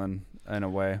Possible villain in a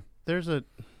way.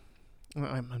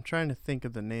 I'm trying to think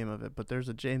of the name of it, but there's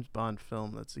a James Bond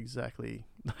film that's exactly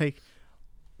like,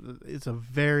 it's a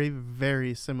very,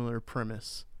 very similar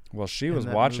premise. Well, she was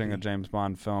watching movie. a James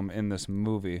Bond film in this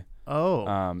movie.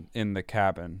 Oh. In the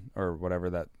cabin or whatever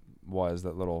that was,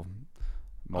 that little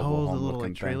mobile home the little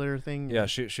looking like trailer thing. Yeah,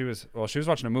 she was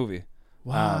watching a movie.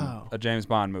 Wow. A James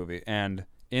Bond movie, and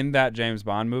in that James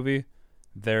Bond movie,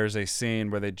 there's a scene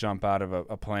where they jump out of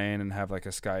a plane and have like a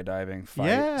skydiving fight.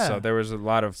 Yeah. So there was a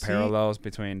lot of parallels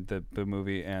between the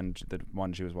movie and the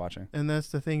one she was watching. And that's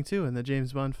the thing too. In the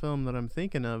James Bond film that I'm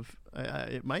thinking of,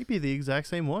 it might be the exact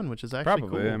same one, which is actually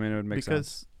Probably. cool. I mean, it would make because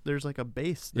sense. there's like a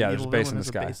base. Yeah, there's a base in the has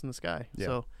sky. A base in the sky. Yeah.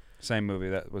 So Same movie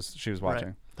that she was watching.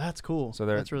 Right. That's cool. So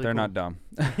that's really they're cool. not dumb.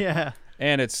 Yeah.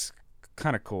 And it's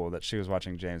kind of cool that she was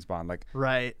watching James Bond. Like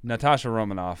Right. Natasha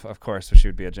Romanoff, of course, so she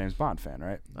would be a James Bond fan,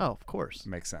 right? Oh, of course.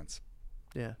 Makes sense.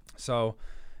 Yeah. So,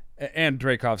 and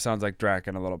Dreykov sounds like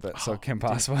Draken a little bit. So Kim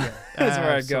Possible. Yeah. That's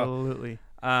where I'd go. Absolutely.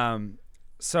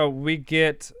 So we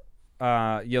get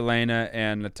Yelena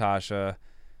and Natasha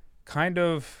kind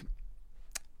of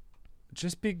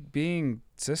just being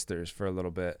sisters for a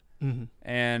little bit. Mm-hmm.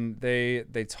 And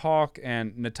they talk,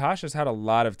 and Natasha's had a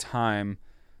lot of time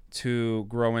to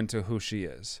grow into who she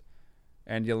is.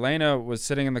 And Yelena was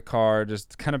sitting in the car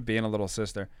just kind of being a little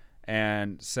sister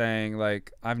and saying,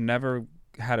 like, I've never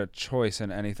had a choice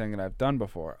in anything that I've done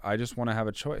before. I just want to have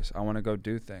a choice. I want to go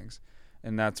do things.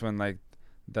 And that's when, like,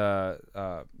 the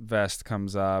vest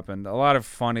comes up and a lot of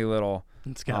funny little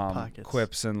It's got pockets.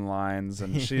 quips and lines.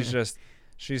 And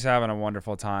she's having a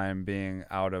wonderful time being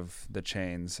out of the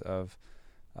chains of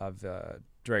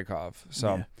Dreykov.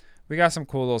 So Yeah. we got some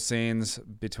cool little scenes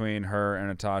between her and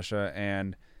Natasha,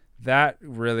 and that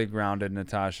really grounded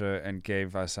Natasha and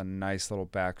gave us a nice little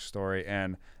backstory.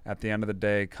 And at the end of the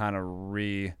day, kind of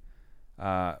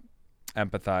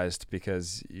empathized,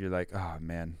 because you're like, oh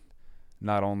man,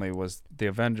 not only was the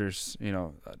Avengers,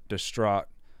 distraught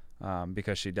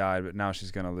because she died, but now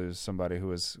she's going to lose somebody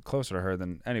who is closer to her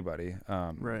than anybody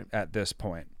Right. at this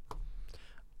point.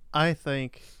 I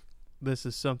think this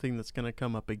is something that's going to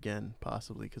come up again,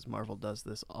 possibly, because Marvel does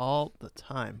this all the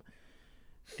time.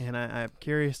 And I'm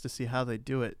curious to see how they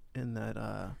do it, in that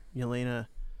Yelena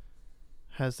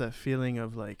has that feeling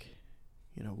of, like,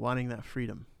 wanting that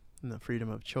freedom and the freedom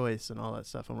of choice and all that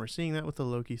stuff. And we're seeing that with the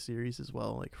Loki series as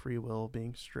well, like free will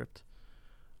being stripped.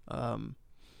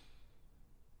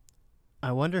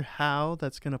 I wonder how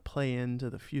that's going to play into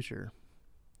the future.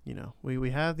 We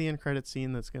have the end credit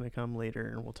scene that's going to come later,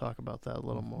 and we'll talk about that a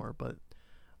little more. But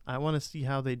I want to see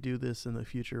how they do this in the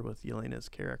future with Yelena's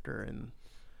character, and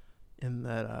in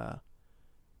that,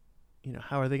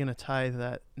 how are they going to tie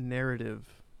that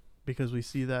narrative? Because we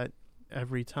see that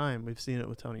every time. We've seen it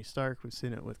with Tony Stark. We've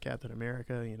seen it with Captain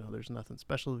America. There's nothing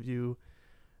special of you.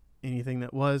 Anything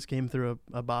that came through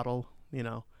a bottle.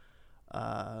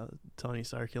 Tony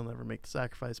Stark, he'll never make the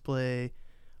sacrifice play.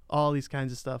 All these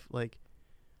kinds of stuff. Like,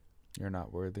 You're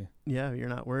not worthy. Yeah, you're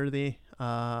not worthy.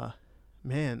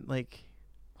 Man, like,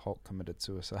 Hulk committed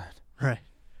suicide. right.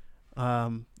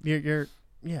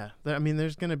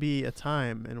 There's going to be a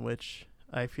time in which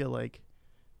I feel like,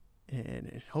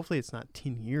 and hopefully it's not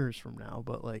 10 years from now,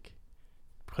 but like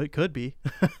it could be,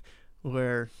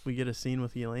 where we get a scene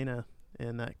with Yelena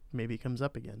and that maybe comes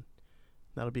up again.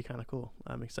 That'll be kind of cool.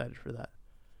 I'm excited for that.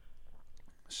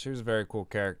 She was a very cool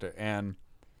character, and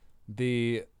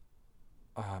the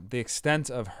extent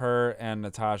of her and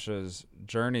Natasha's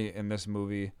journey in this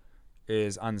movie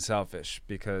is unselfish,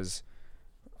 because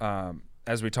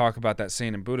as we talk about that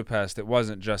scene in Budapest, it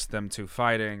wasn't just them two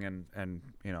fighting and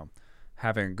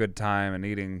having a good time and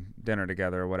eating dinner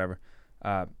together or whatever.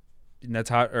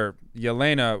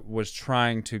 Yelena was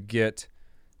trying to get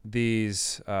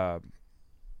these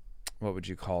what would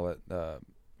you call it?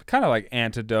 Kind of like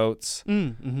antidotes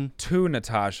to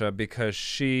Natasha, because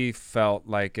she felt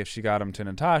like if she got them to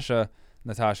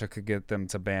Natasha could get them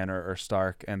to Banner or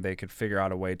Stark, and they could figure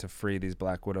out a way to free these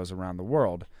Black Widows around the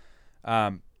world.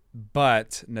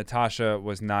 But Natasha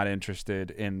was not interested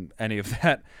in any of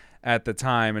that at the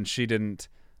time, and she didn't.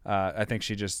 I think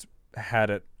she just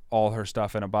had all her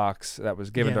stuff in a box that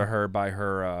was given to her by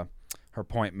her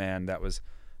point man that was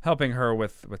helping her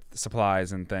with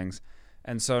supplies and things.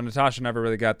 And so Natasha never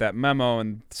really got that memo,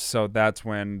 and so that's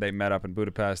when they met up in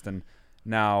Budapest, and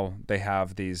now they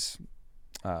have these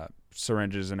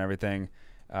syringes and everything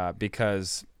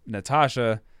because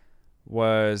Natasha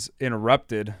was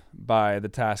interrupted by the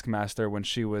Taskmaster when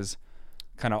she was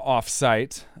kind of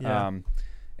off-site. Yeah.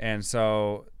 And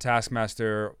so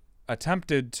Taskmaster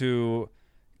attempted to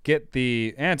get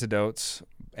the antidotes,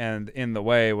 and in the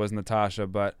way was Natasha,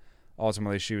 but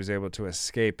ultimately she was able to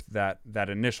escape that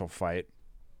initial fight.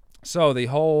 So the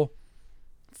whole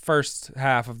first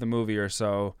half of the movie or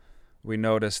so, we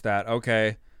noticed that,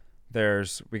 okay,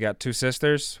 we got two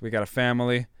sisters, we got a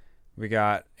family, we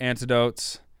got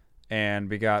antidotes, and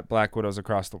we got Black Widows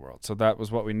across the world. So that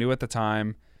was what we knew at the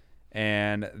time,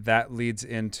 and that leads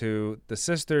into the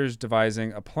sisters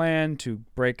devising a plan to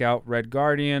break out Red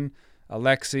Guardian,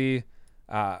 Alexei,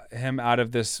 him out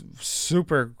of this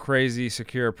super crazy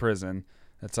secure prison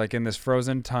that's like in this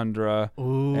frozen tundra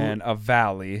Ooh, and a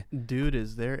valley. dude,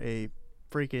 is there a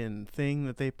freaking thing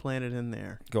that they planted in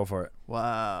there? Go for it.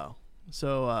 Wow.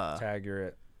 So Tag, you're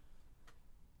it.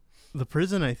 the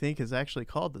prison, I think, is actually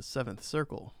called the Seventh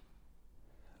Circle,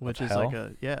 which Of is hell?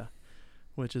 like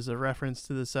which is a reference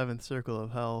to the seventh circle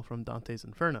of hell from Dante's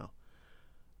Inferno.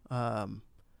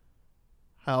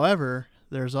 However,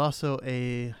 there's also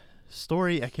a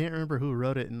story, I can't remember who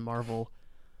wrote it in Marvel,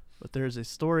 but there's a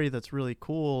story that's really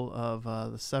cool of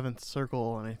the seventh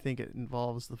circle, and I think it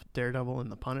involves the Daredevil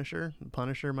and the Punisher. The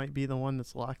Punisher might be the one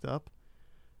that's locked up,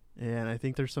 and I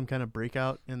think there's some kind of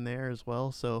breakout in there as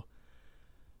well. So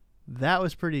that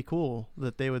was pretty cool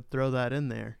that they would throw that in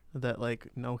there. That, like,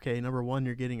 okay, number one,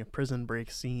 you're getting a prison break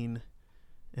scene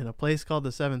in a place called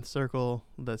the Seventh Circle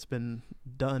that's been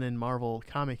done in Marvel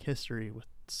comic history with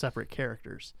separate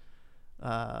characters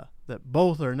that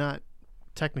both are not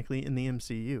technically in the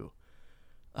MCU.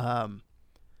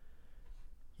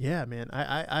 Yeah, man,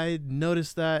 I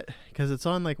noticed that because it's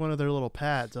on like one of their little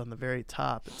pads on the very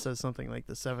top. It says something like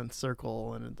the Seventh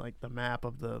Circle and like the map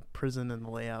of the prison and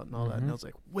the layout and all that. And I was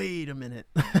like, wait a minute.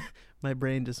 My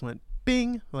brain just went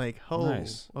bing, like, oh,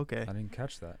 Nice. okay. I didn't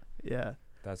catch that. Yeah.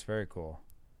 That's very cool.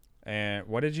 And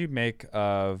what did you make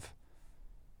of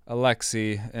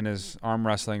Alexi in his arm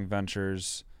wrestling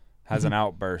ventures has an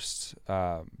outburst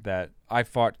that I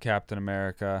fought Captain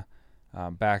America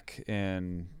back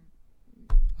in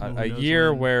a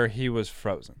year where he was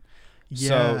frozen. Yeah,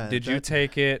 so did you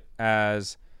take it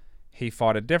as he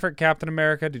fought a different Captain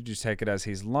America? Did you take it as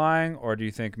he's lying? Or do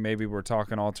you think maybe we're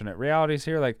talking alternate realities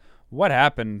here? Like, what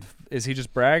happened? Is he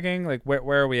just bragging? Like, where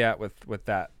are we at with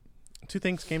that? two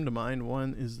things came to mind.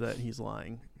 One is that he's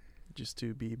lying just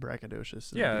to be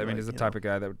braggadocious. Yeah, I mean, he's the type of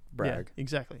guy that would brag. Yeah,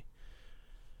 exactly.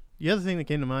 The other thing that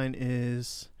came to mind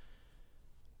is,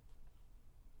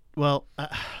 well,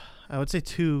 I would say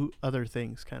two other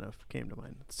things kind of came to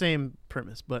mind. Same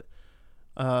premise, but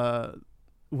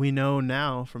we know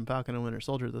now from Falcon and Winter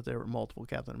Soldier that there were multiple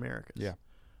Captain Americas. Yeah.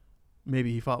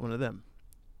 Maybe he fought one of them.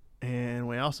 And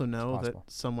we also know that possible.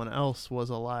 someone else was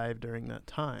alive during that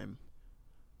time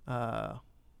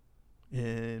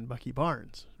in Bucky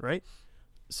Barnes, right?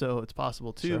 So it's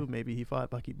possible, too. Sure. Maybe he fought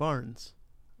Bucky Barnes.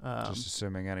 Just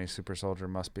assuming any super soldier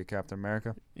must be Captain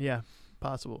America. Yeah,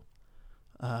 possible.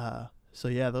 So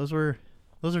yeah, those are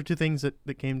two things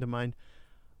that came to mind.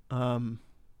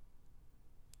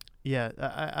 Yeah,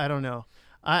 I don't know.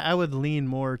 I would lean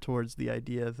more towards the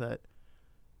idea that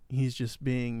he's just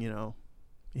being,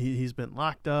 he's been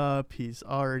locked up. He's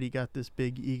already got this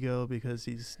big ego because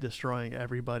he's destroying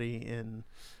everybody in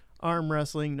arm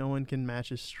wrestling. No one can match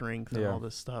his strength and all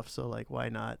this stuff. So, like, why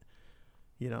not,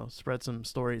 spread some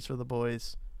stories for the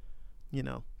boys,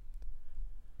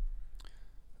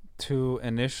 To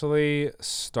initially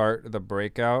start the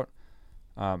breakout,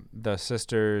 the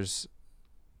sisters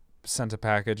sent a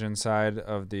package inside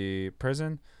of the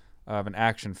prison of an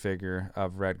action figure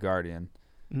of Red Guardian.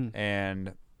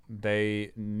 And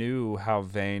they knew how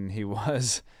vain he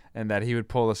was and that he would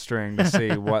pull a string to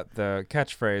see what the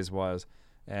catchphrase was.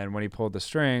 And when he pulled the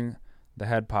string, the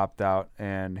head popped out,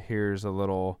 and here's a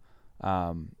little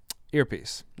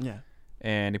earpiece. Yeah.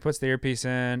 And he puts the earpiece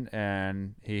in,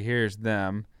 and he hears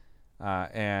them,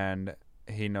 and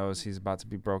he knows he's about to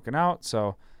be broken out.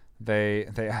 So they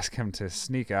ask him to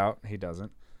sneak out. He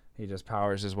doesn't. He just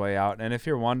powers his way out. And if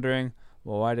you're wondering,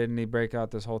 well, why didn't he break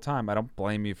out this whole time? I don't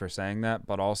blame you for saying that,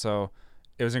 but also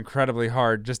it was incredibly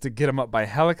hard just to get him up by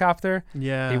helicopter.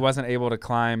 Yeah. He wasn't able to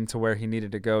climb to where he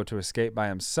needed to go to escape by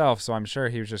himself, so I'm sure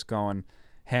he was just going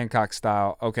Hancock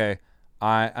style. Okay,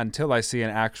 until I see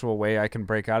an actual way I can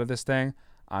break out of this thing,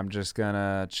 I'm just going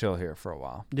to chill here for a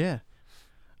while. Yeah.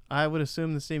 I would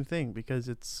assume the same thing because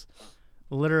it's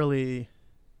literally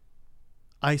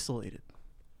isolated.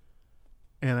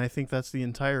 And I think that's the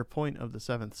entire point of the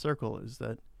Seventh Circle is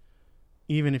that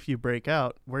even if you break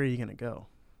out, where are you going to go?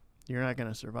 You're not going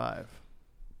to survive.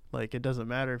 Like, it doesn't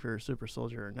matter if you're a super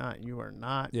soldier or not. You are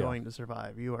not going to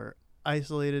survive. You are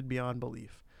isolated beyond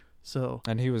belief. So,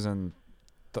 and he was in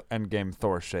Endgame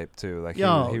Thor shape too. Like he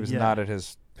was not at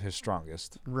his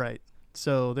strongest. Right.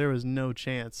 So there was no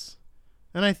chance.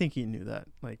 And I think he knew that,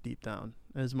 like, deep down,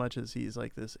 as much as he's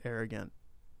like this arrogant,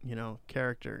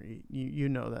 character. You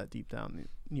know that deep down.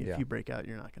 If you break out,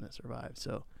 you're not going to survive.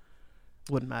 So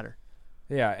it wouldn't matter.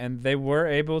 Yeah, and they were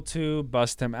able to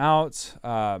bust him out.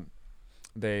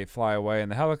 They fly away in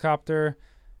the helicopter,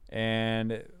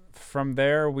 and from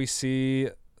there we see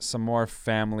some more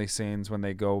family scenes when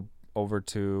they go over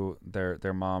to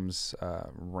their mom's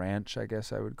ranch, I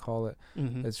guess I would call it.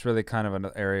 Mm-hmm. It's really kind of an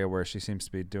area where she seems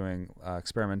to be doing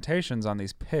experimentations on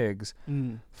these pigs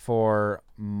for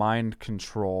mind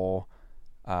control,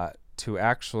 to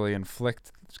actually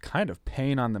inflict kind of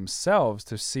pain on themselves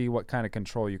to see what kind of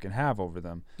control you can have over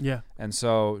them. Yeah. And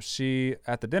so she,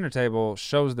 at the dinner table,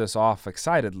 shows this off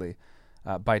excitedly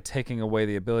by taking away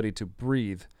the ability to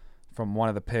breathe from one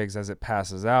of the pigs as it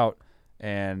passes out.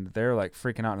 And they're like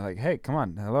freaking out and like, hey, come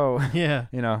on, hello. Yeah.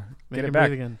 You know, Make get it him back.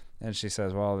 breathe again. And she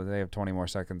says, well, they have 20 more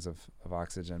seconds of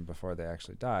oxygen before they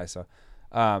actually die. So,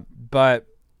 but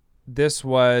this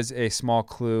was a small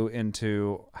clue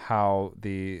into how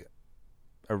the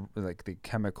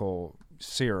chemical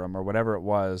serum or whatever it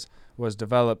was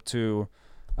developed to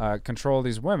control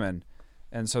these women.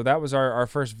 And so that was our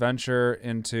first venture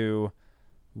into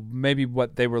maybe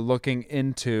what they were looking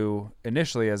into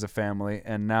initially as a family,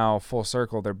 and now full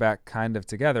circle they're back kind of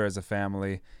together as a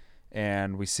family,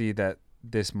 and we see that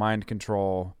this mind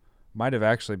control might have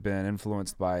actually been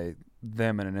influenced by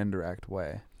them in an indirect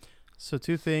way. So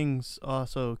two things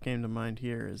also came to mind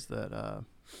here is that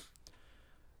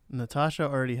Natasha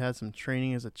already had some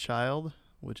training as a child,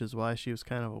 which is why she was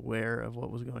kind of aware of what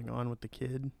was going on with the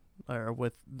kid or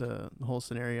with the whole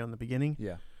scenario in the beginning.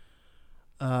 Yeah.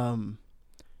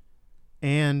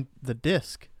 And the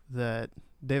disc that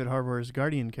David Harbour's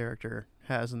Guardian character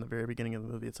has in the very beginning of the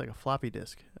movie, it's like a floppy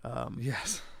disk.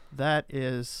 Yes. That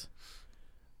is,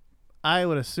 I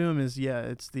would assume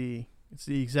it's the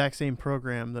exact same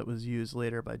program that was used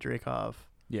later by Dreykov.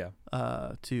 Yeah.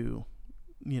 To,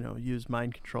 use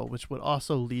mind control, which would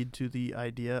also lead to the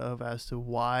idea of as to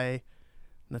why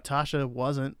Natasha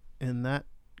wasn't in that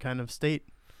kind of state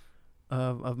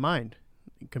of mind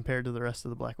compared to the rest of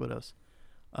the Black Widows.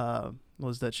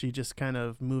 Was that she just kind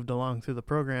of moved along through the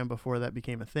program before that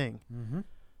became a thing.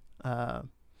 Mm-hmm.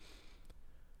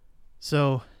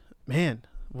 So, man,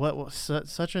 what was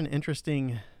such an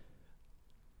interesting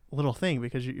little thing,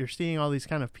 because you're seeing all these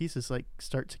kind of pieces like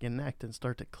start to connect and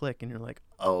start to click, and you're like,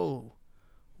 oh,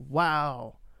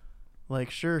 wow.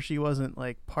 Like, sure, she wasn't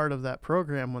like part of that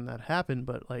program when that happened,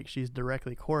 but like she's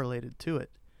directly correlated to it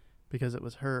because it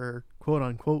was her quote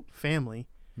unquote family.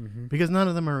 Mm-hmm. Because none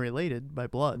of them are related by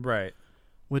blood, Right.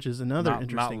 which is another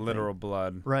interesting not literal thing.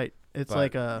 blood. Right. It's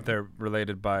like they're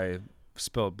related by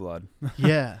spilled blood.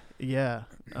 yeah. They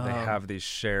have these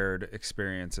shared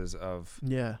experiences of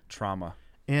trauma.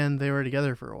 And they were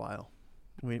together for a while.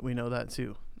 We know that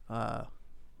too,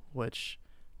 which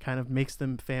kind of makes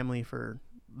them family for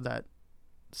the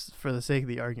sake of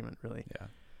the argument, really.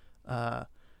 Yeah.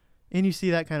 And you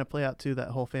see that kind of play out too, that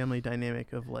whole family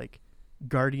dynamic of like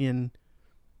Guardian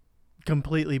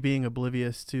completely being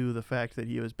oblivious to the fact that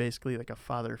he was basically like a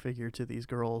father figure to these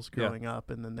girls growing up,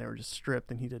 and then they were just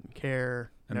stripped and he didn't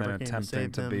care. And never then came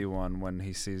attempting to, to be one when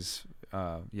he sees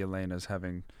Yelena's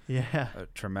having a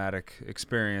traumatic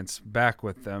experience back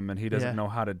with them, and he doesn't know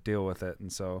how to deal with it,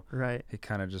 and so he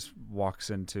kind of just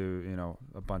walks into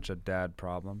a bunch of dad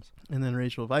problems. And then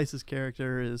Rachel Weisz's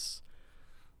character is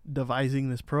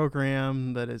devising this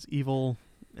program that is evil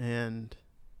and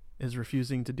is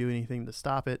refusing to do anything to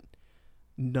stop it,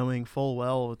 knowing full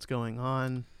well what's going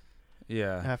on.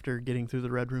 Yeah. After getting through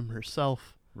the Red Room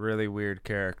herself. Really weird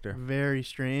character. Very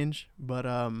strange, but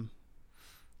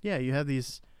you have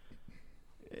these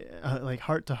like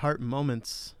heart-to-heart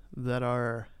moments that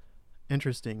are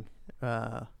interesting,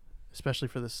 especially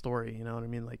for this story. You know what I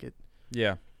mean? Like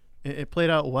it played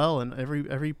out well, and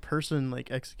every person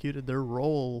like executed their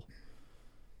role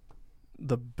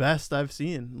the best I've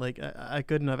seen. Like I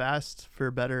couldn't have asked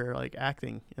for better like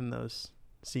acting in those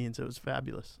scenes. It was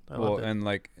fabulous. I loved it. And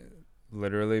like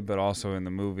literally, but also in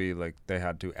the movie, like they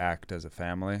had to act as a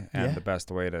family, and the best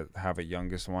way to have a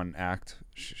youngest one act,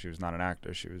 she was not an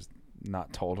actor, she was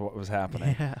not told what was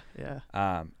happening.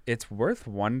 It's worth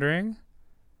wondering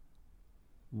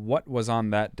what was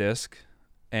on that disc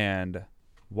and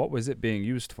what was it being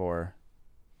used for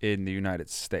in the United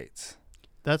States.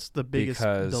 That's the biggest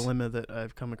dilemma that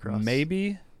I've come across.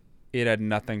 Maybe it had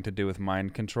nothing to do with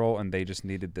mind control, and they just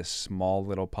needed this small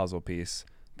little puzzle piece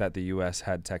that the U.S.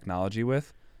 had technology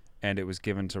with, and it was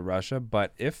given to Russia.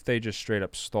 But if they just straight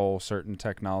up stole certain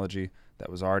technology that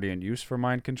was already in use for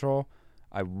mind control,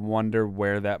 I wonder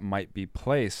where that might be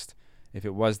placed. If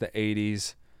it was the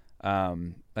 80s,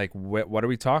 what are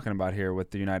we talking about here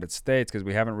with the United States? Because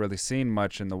we haven't really seen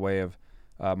much in the way of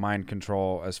mind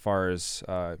control as far as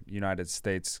United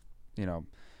States,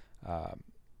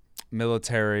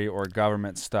 military or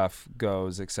government stuff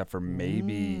goes, except for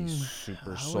maybe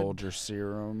super soldier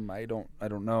serum. I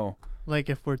don't know.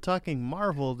 Like, if we're talking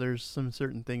Marvel, there's some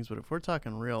certain things, but if we're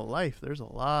talking real life, there's a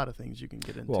lot of things you can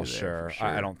get into. Well, there, sure.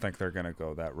 I don't think they're gonna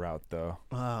go that route though.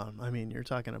 I mean, you're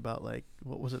talking about, like,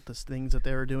 what was it? The things that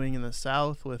they were doing in the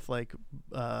South with, like,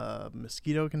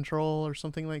 mosquito control or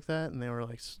something like that, and they were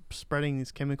like spreading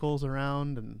these chemicals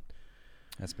around. And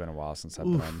It's been a while since I've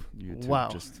been on YouTube. Wow.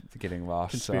 Just getting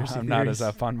lost, Conspiracy so I'm not as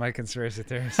theories. up on my conspiracy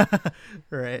theories.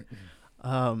 Right.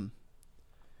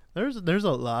 There's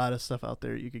a lot of stuff out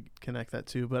there you could connect that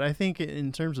to, but I think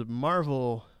in terms of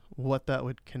Marvel, what that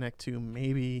would connect to,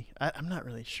 maybe I'm not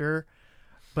really sure,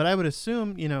 but I would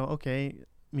assume, okay,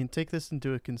 I mean, take this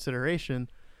into a consideration.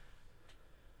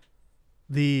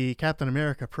 The Captain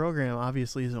America program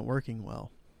obviously isn't working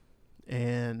well,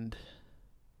 and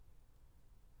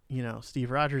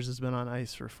Steve Rogers has been on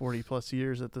ice for 40 plus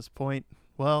years at this point.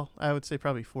 Well, I would say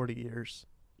probably 40 years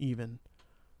even.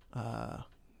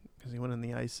 Because he went in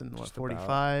the ice in,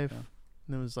 45? Yeah.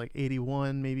 And it was like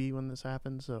 81 maybe when this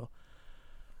happened. So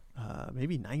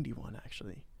maybe 91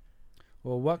 actually.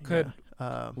 Well, what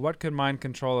could mind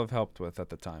control have helped with at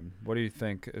the time? What do you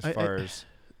think as far as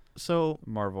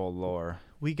Marvel lore?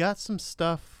 We got some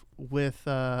stuff with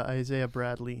Isaiah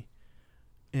Bradley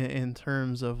in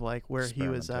terms of like where he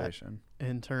was at,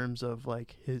 in terms of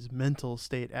like his mental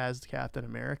state as Captain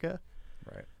America.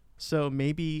 Right. So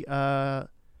maybe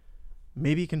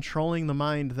controlling the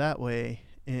mind that way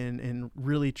and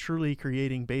really truly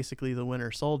creating basically the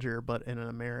Winter Soldier, but in an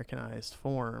Americanized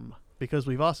form. Because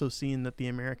we've also seen that the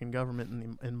American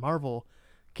government and Marvel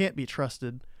can't be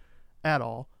trusted at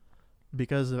all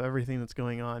because of everything that's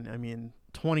going on. I mean,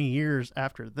 20 years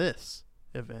after this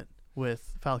event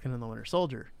with Falcon and the Winter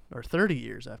Soldier, or 30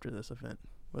 years after this event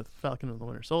with Falcon and the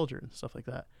Winter Soldier and stuff like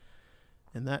that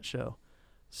in that show.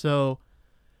 So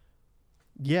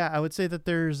yeah, I would say that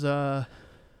there's a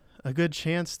good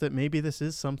chance that maybe this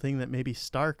is something that maybe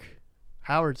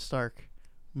Howard Stark,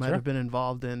 might have been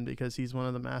involved in, because he's one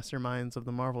of the masterminds of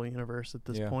the Marvel Universe at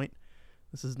this point.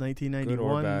 This is 1991. Good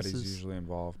or bad, he's usually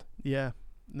involved. Yeah,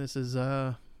 this is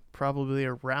probably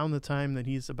around the time that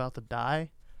he's about to die.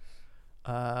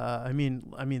 I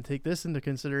mean, take this into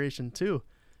consideration too.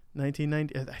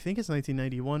 1990, I think it's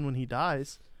 1991 when he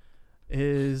dies,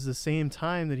 is the same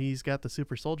time that he's got the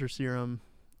Super Soldier Serum,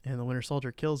 and the Winter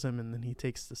Soldier kills him, and then he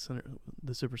takes the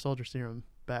Super Soldier Serum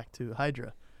back to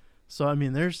Hydra. So I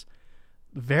mean, there's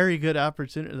very good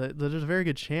opportunity. There's a very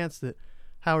good chance that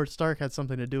Howard Stark had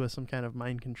something to do with some kind of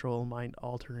mind control, mind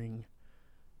altering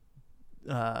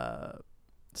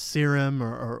serum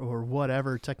or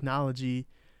whatever technology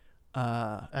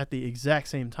at the exact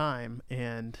same time,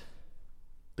 and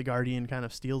the Guardian kind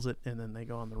of steals it, and then they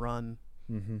go on the run.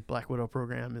 Mm-hmm. Black Widow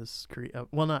program is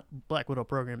not Black Widow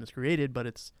program is created, but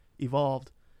it's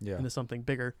evolved into something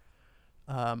bigger.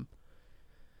 I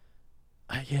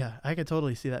could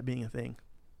totally see that being a thing.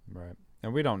 Right.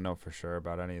 And we don't know for sure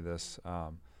about any of this,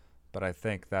 but I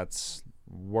think that's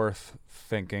worth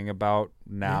thinking about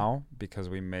now, because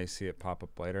we may see it pop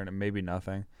up later, and it may be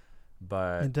nothing.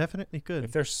 But it definitely could.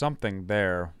 If there's something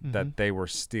there that they were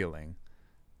stealing,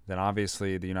 then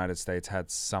obviously the United States had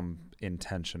some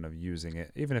intention of using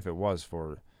it, even if it was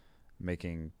for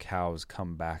making cows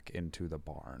come back into the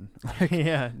barn.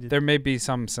 Yeah. There may be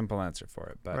some simple answer for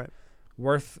it, but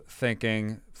worth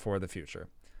thinking for the future.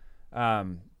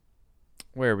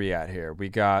 Where are we at here? We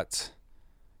got...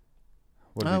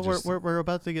 We're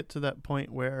about to get to that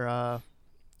point where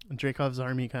Dreykov's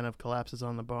army kind of collapses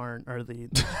on the barn, or the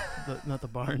not the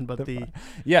barn, but the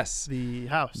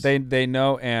house. They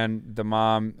know, and the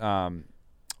mom.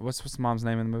 What's the mom's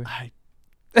name in the movie?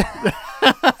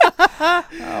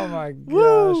 Oh my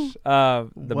gosh!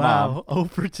 The mom. 0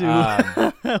 for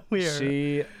 2. We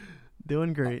are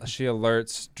doing great. She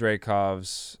alerts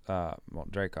Dreykov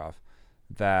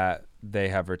that they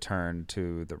have returned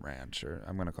to the ranch, or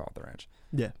I'm going to call it the ranch.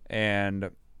 Yeah.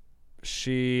 And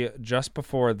she, just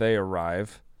before they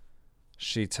arrive,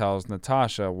 she tells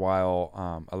Natasha,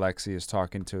 while Alexei is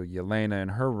talking to Yelena in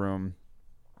her room,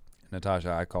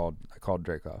 Natasha, I called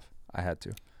Dreykov. I had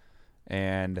to.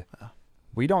 And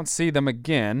we don't see them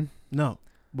again. No.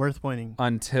 Worth pointing.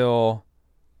 Until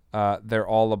they're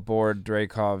all aboard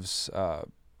Dreykov's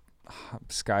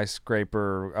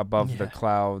skyscraper above the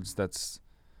clouds that's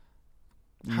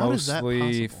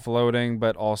mostly floating,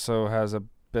 but also has a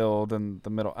build in the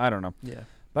middle. I don't know. Yeah.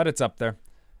 But it's up there.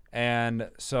 And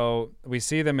so we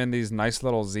see them in these nice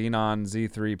little Xenon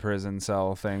Z3 prison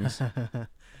cell things.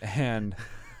 And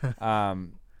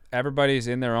everybody's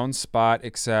in their own spot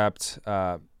except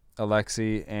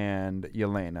Alexei and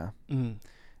Yelena. Mm.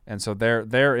 And so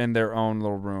they're in their own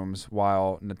little rooms,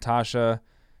 while Natasha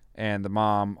and the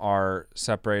mom are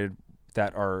separated,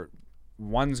 that are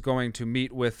one's going to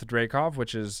meet with Dreykov,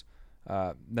 which is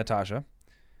Natasha,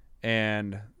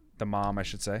 and the mom, I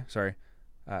should say. Sorry.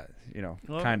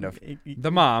 Kind of.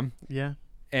 The mom. Yeah.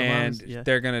 And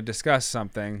they're going to discuss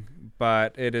something,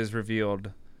 but it is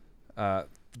revealed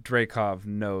Dreykov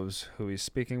knows who he's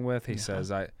speaking with. He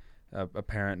says, a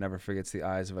parent never forgets the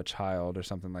eyes of a child or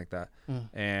something like that.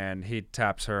 And he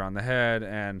taps her on the head,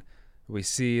 and we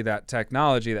see that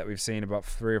technology that we've seen about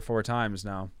 3 or 4 times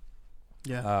now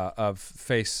of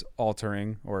face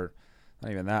altering, or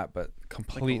not even that, but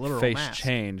complete like face mask.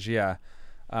 Change. Yeah.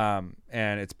 And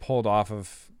it's pulled off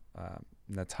of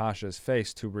Natasha's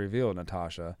face to reveal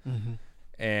Natasha.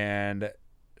 And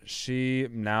she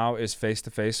now is face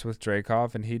to face with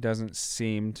Dreykov, and he doesn't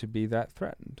seem to be that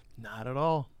threatened. Not at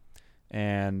all.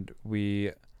 And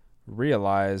we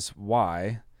realize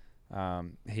why.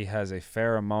 He has a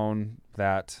pheromone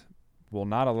that will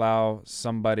not allow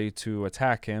somebody to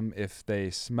attack him if they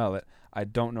smell it. I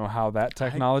don't know how that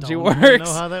technology works. I don't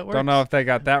know how that works. Don't know if they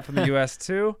got that from the U.S.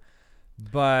 too,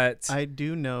 but I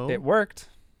do know it worked.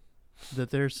 That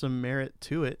there's some merit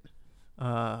to it,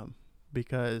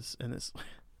 because it's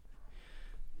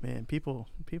man, people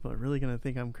are really gonna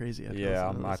think I'm crazy.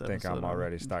 I think I'm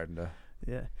already starting to.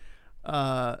 Yeah,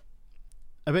 I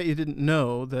bet you didn't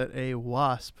know that a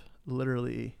wasp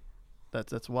literally,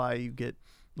 that's why you get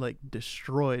like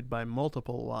destroyed by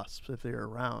multiple wasps if they're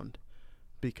around,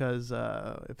 because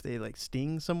if they like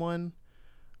sting someone,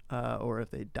 or if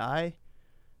they die,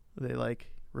 they like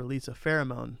release a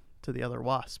pheromone to the other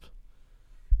wasp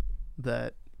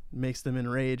that makes them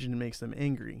enraged and makes them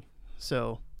angry.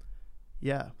 So,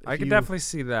 yeah. I can definitely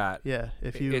see that. Yeah.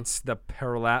 It's the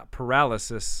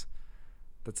paralysis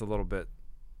that's a little bit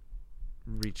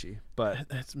reachy, but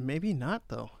that's maybe not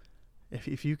though.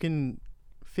 If you can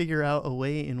figure out a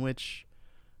way in which,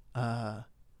 it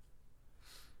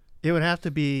would have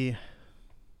to be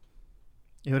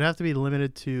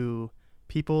limited to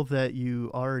people that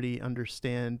you already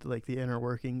understand, like the inner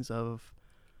workings of,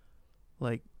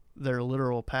 like, their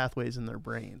literal pathways in their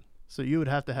brain. So you would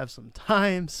have to have some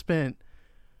time spent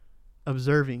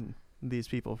observing these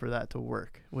people for that to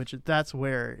work, that's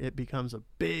where it becomes a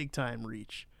big time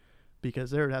reach,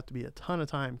 because there would have to be a ton of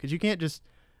time, because you can't just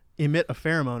emit a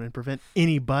pheromone and prevent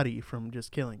anybody from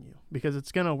just killing you, because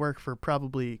it's going to work for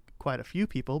probably quite a few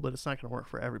people, but it's not going to work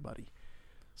for everybody.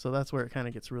 So that's where it kind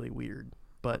of gets really weird.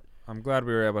 But I'm glad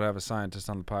we were able to have a scientist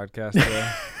on the podcast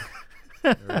today.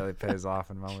 It really pays off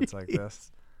in moments like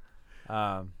this.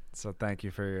 So thank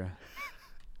you for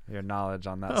your knowledge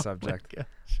on that subject.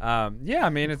 Yeah, I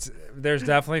mean, there's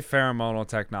definitely pheromonal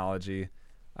technology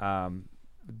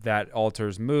that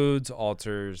alters moods,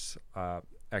 alters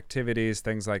activities,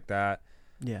 things like that.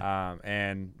 Yeah.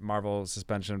 And Marvel's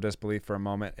suspension of disbelief for a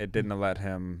moment, it didn't let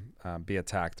him be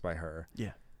attacked by her.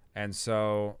 Yeah. And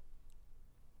so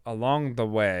along the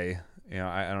way,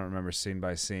 I don't remember scene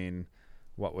by scene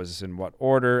what was in what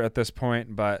order at this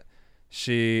point, but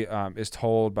she is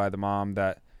told by the mom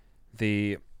that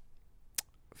the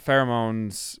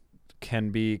pheromones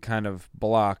can be kind of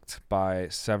blocked by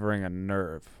severing a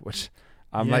nerve, which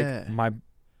I'm like,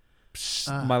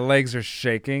 my legs are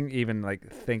shaking even like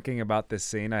thinking about this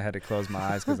scene. I had to close my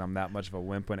eyes because I'm that much of a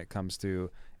wimp when it comes to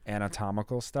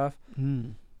anatomical stuff.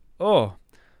 Oh,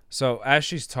 so as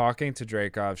she's talking to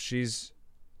Dreykov,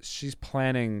 she's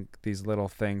planning these little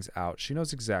things out. She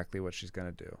knows exactly what she's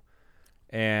gonna do,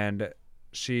 and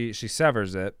she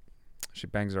severs it. She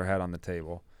bangs her head on the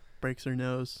table, breaks her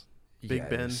nose. Big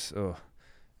Ben. Ugh.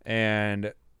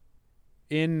 And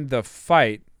in the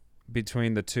fight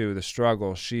between the two, the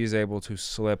struggle, she's able to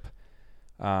slip,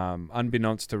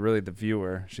 unbeknownst to really the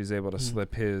viewer, she's able to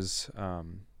slip his,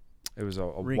 it was a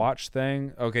watch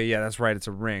thing. Okay, yeah, that's right. It's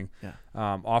a ring. Yeah.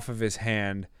 Off of his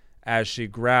hand as she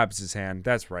grabs his hand.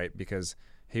 That's right, because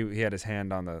he had his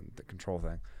hand on the control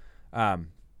thing.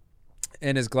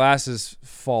 And his glasses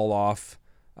fall off.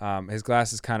 His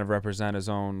glasses kind of represent his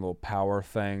own little power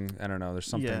thing. I don't know. There's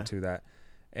something to that.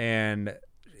 And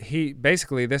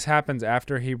this happens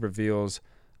after he reveals,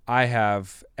 I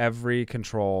have every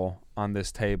control on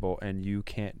this table and you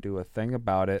can't do a thing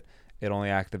about it. It only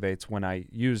activates when I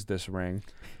use this ring.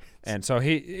 And so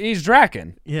he's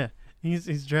Draken. Yeah,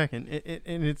 he's Draken.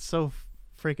 And it's so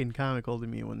freaking comical to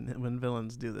me when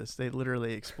villains do this. They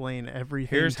literally explain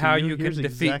everything. Here's how you can defeat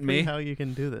exactly me. How you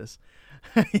can do this.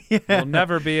 You'll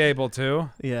never be able to.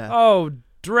 Yeah. Oh,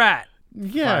 drat.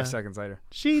 Yeah. 5 seconds later.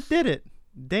 She did it.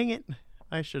 Dang it.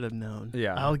 I should have known.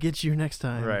 Yeah. I'll get you next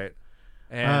time. Right.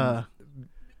 And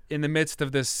in the midst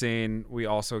of this scene, we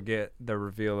also get the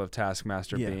reveal of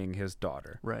Taskmaster being his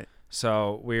daughter. Right.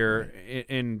 So we're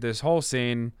in this whole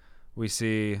scene, we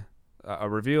see a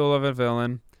reveal of a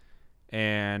villain,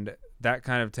 and that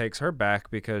kind of takes her back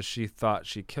because she thought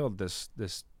she killed this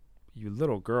you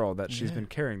little girl that she's been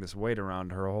carrying this weight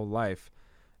around her whole life.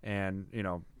 And, you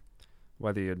know,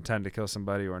 whether you intend to kill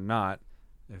somebody or not,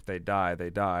 if they die, they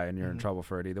die, and you're in trouble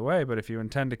for it either way. But if you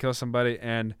intend to kill somebody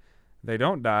and they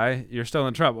don't die, you're still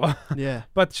in trouble. Yeah.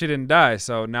 But she didn't die,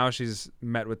 so now she's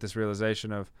met with this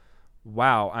realization of,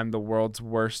 wow, I'm the world's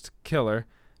worst killer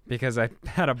because I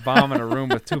had a bomb in a room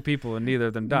with 2 people and neither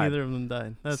of them died. Neither of them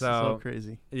died. That's so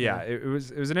crazy. Yeah, it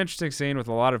was an interesting scene with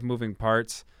a lot of moving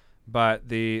parts, but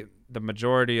the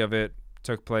majority of it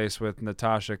took place with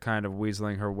Natasha kind of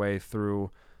weaseling her way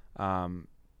through,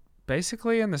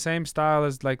 basically in the same style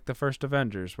as like the first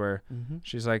Avengers, where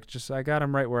she's like, just I got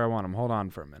him right where I want him. Hold on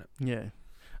for a minute. Yeah.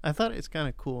 I thought it's kind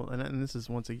of cool, and this is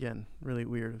once again really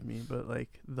weird of me, but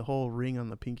like the whole ring on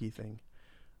the pinky thing.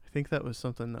 I think that was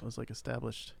something that was like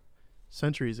established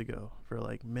centuries ago for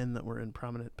like men that were in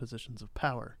prominent positions of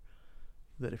power.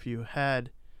 That if you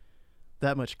had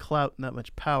that much clout and that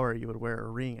much power, you would wear a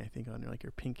ring, I think, on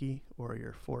your pinky or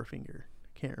your forefinger.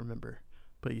 I can't remember.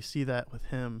 But you see that with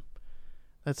him.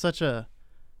 That's such a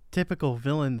typical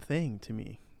villain thing to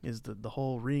me, is the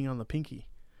whole ring on the pinky.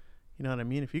 You know what I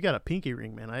mean? If you got a pinky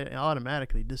ring, man, I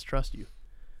automatically distrust you.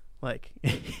 Like,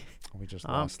 we just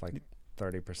lost like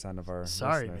 30% of our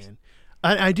sorry, listeners.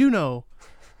 Man. I do know.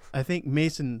 I think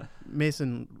mason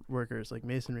workers, like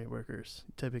masonry workers,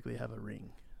 typically have a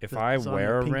ring. If I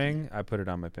wear a ring, I put it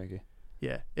on my pinky.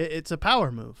 Yeah, it's a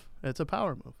power move. It's a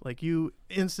power move. Like you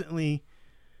instantly,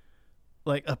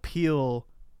 like appeal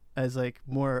as like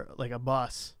more like a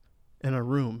boss in a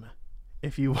room.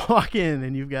 If you walk in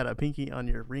and you've got a pinky on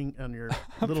your ring, on your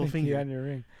little finger, on your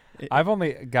ring. I've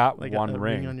only got like one a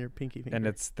ring on your pinky finger, and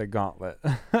it's the gauntlet.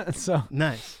 So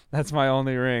nice. That's my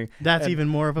only ring. That's even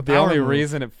more of a the power only move.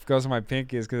 reason it goes on my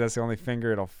pinky is because that's the only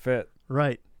finger it'll fit.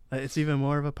 Right. It's even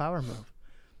more of a power move.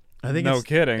 I think no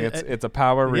kidding. It's a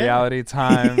power, reality,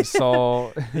 time,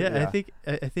 soul. Yeah,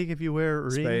 I think if you wear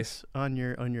rings Space. on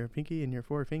your pinky and your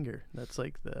forefinger, that's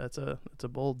like that's a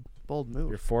bold move.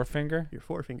 Your forefinger? Your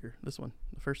forefinger. This one,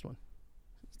 the first one.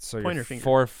 So pointer your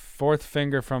finger. Fourth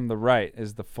finger from the right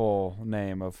is the full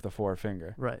name of the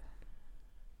forefinger. Right.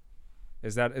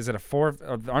 Is it a four?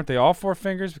 Aren't they all 4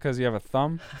 fingers because you have a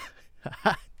thumb?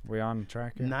 We on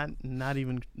track here? Not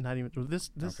even.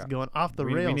 This Okay. is going off the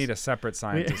rails. We need a separate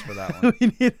scientist for that one.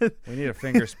 We need a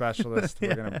finger specialist.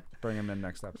 We're gonna bring him in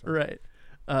next episode. Right.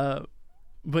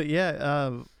 But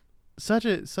yeah, such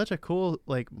a cool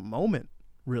like moment,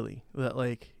 really, that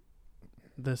like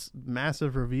this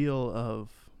massive reveal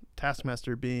of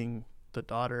Taskmaster being the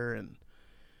daughter, and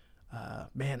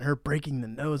man, her breaking the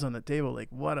nose on the table. Like,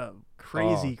 what a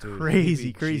crazy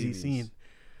scene.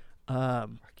 I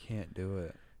can't do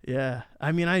it. Yeah,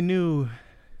 I mean, I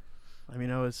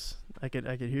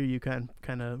could hear you kind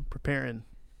of preparing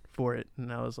for it,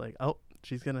 and I was like, oh,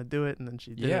 she's gonna do it, and then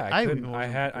she did. Yeah,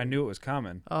 it. I knew it was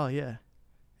coming. Oh yeah.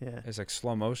 It's like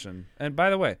slow motion. And by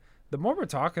the way, the more we're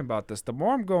talking about this, the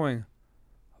more I'm going,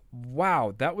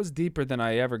 wow, that was deeper than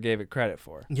I ever gave it credit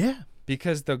for. Yeah.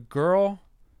 Because the girl,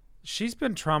 she's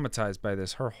been traumatized by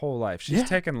this her whole life. She's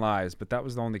taken lives, but that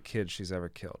was the only kid she's ever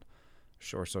killed.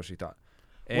 Or so she thought.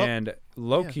 And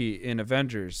Loki in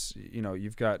Avengers, you know,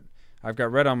 I've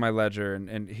got Red on my ledger,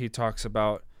 and he talks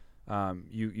about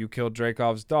you killed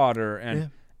Dracov's daughter, and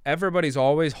everybody's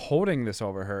always holding this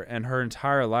over her, and her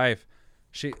entire life,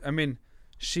 she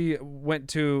went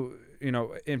to, you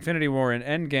know, Infinity War and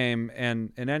Endgame,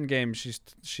 and in Endgame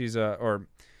she's or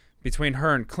between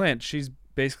her and Clint, she's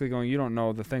basically going, you don't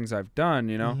know the things I've done,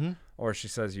 you know, or she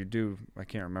says you do. I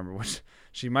can't remember which.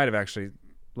 She might have actually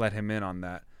let him in on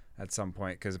that at some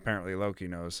point, because apparently Loki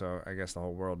knows, so I guess the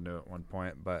whole world knew at one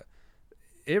point. But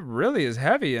it really is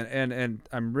heavy, and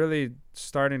I'm really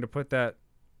starting to put that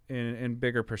in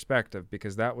bigger perspective,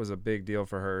 because that was a big deal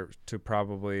for her to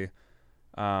probably,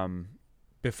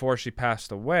 before she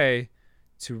passed away,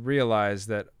 to realize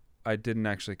that I didn't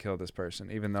actually kill this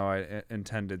person, even though I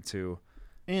intended to,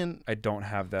 and I don't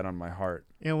have that on my heart.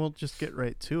 And we'll just get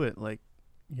right to it. Like,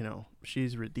 you know,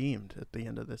 she's redeemed at the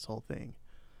end of this whole thing.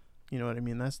 You know what I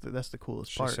mean? That's the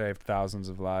coolest part. She saved thousands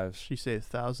of lives. She saved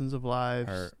thousands of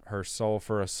lives. Her soul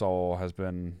for a soul has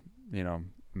been, you know,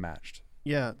 matched.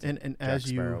 Yeah, and as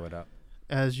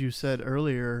you said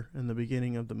earlier in the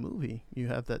beginning of the movie, you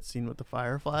have that scene with the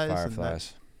fireflies. And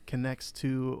that connects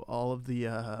to all of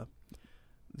the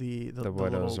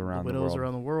widows around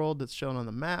the world that's shown on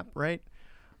the map, right?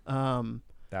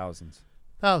 Thousands,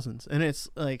 and it's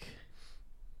like,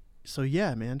 so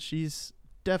yeah, man, she's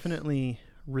definitely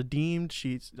redeemed.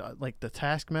 She's like the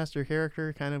Taskmaster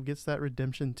character kind of gets that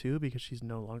redemption too, because she's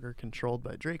no longer controlled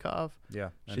by Dreykov. Yeah,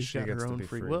 and She's she got gets her to own be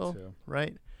free free will, too.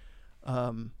 right?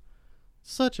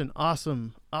 Such an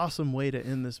awesome way to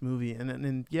end this movie.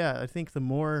 And yeah, I think the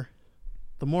more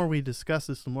we discuss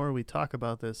this, the more we talk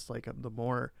about this, like the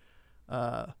more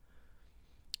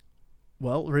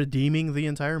redeeming the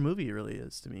entire movie really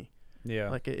is to me. Yeah,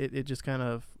 Like it just kind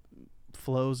of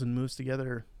flows and moves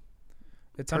together.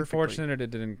 it's perfectly. unfortunate it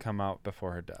didn't come out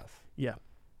before her death. Yeah.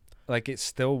 Like, it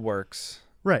still works,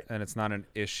 Right. and it's not an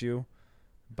issue,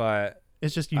 but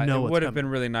It's just, it what's would have coming.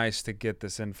 been really nice to get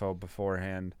this info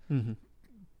beforehand. Mm-hmm.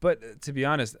 But to be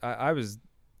honest,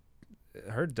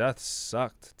 her death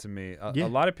sucked to me. Yeah. A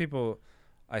lot of people,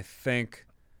 I think,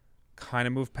 kind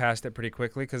of move past it pretty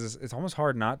quickly because it's almost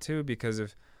hard not to, because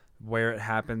of where it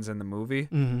happens in the movie.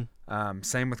 Mm-hmm.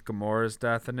 Same with Gamora's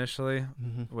death initially,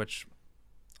 Mm-hmm. which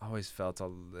always felt a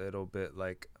little bit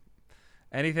like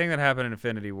anything that happened in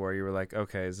Infinity War, you were like,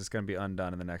 okay, is this going to be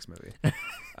undone in the next movie?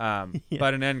 Yeah,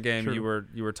 But in Endgame, true.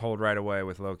 you were told right away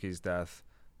with Loki's death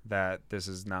that this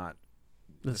is not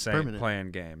the It's same permanent.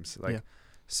 playing games. Like, Yeah.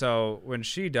 so when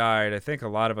she died, I think a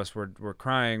lot of us were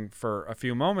crying for a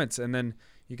few moments, and then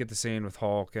you get the scene with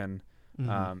Hulk, and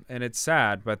and it's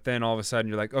sad, but then all of a sudden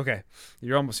you're like, okay,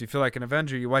 you feel like an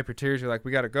Avenger. You wipe your tears. You're like,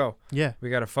 we got to go. Yeah. We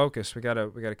got to focus. We got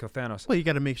to kill Thanos. Well, you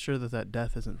got to make sure that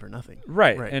death isn't for nothing.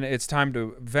 Right. Right. And it's time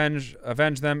to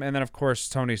avenge them. And then, of course,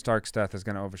 Tony Stark's death is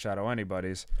going to overshadow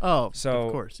anybody's. Oh, So-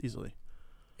 of course, easily.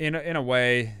 In a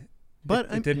way,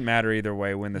 But it didn't matter either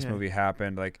way when this Yeah. movie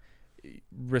happened. Like,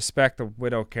 respect the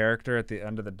Widow character at the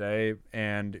end of the day,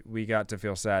 and we got to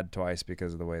feel sad twice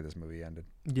because of the way this movie ended.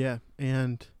 Yeah,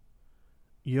 and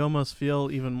you almost feel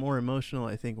even more emotional,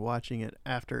 I think, watching it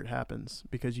after it happens,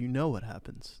 because you know what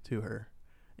happens to her,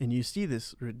 and you see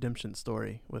this redemption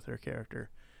story with her character.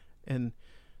 And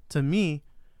to me,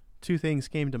 two things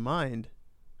came to mind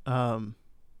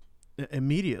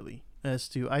immediately as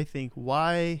to, I think,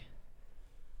 why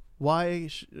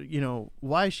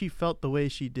she felt the way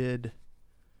she did.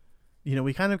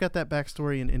 We kind of got that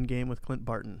backstory in Endgame with Clint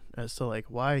Barton as to like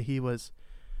why he was,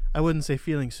 I wouldn't say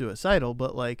feeling suicidal,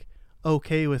 but like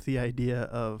okay with the idea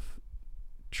of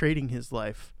trading his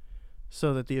life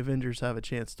so that the Avengers have a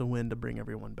chance to win, to bring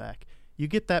everyone back. You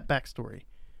get that backstory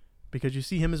because you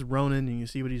see him as Ronin and you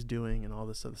see what he's doing and all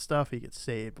this other stuff. He gets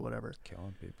saved, whatever.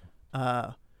 Killing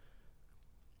people.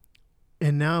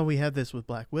 And now we have this with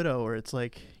Black Widow, where it's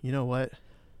like, you know what?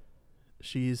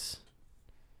 She's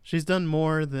done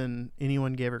more than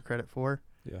anyone gave her credit for.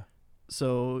 Yeah.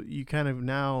 So you kind of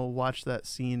now watch that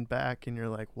scene back and you're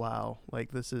like, wow,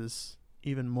 like this is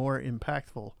even more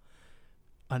impactful.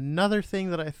 Another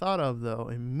thing that I thought of, though,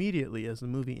 immediately as the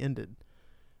movie ended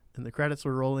and the credits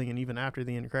were rolling, and even after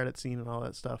the end credit scene and all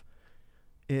that stuff,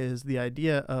 is the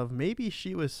idea of maybe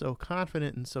she was so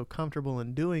confident and so comfortable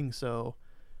in doing so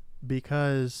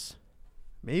because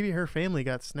maybe her family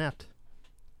got snapped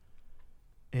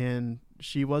and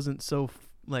she wasn't so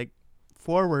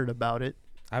forward about it.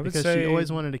 I would because say she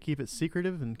always wanted to keep it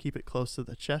secretive and keep it close to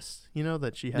the chest,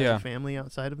 that she has Yeah. a family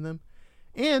outside of them.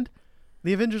 And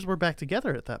the Avengers were back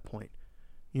together at that point.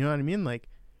 You know what I mean? Like,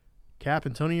 Cap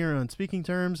and Tony are on speaking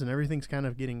terms and everything's kind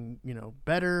of getting,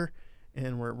 better,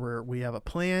 and we have a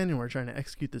plan and we're trying to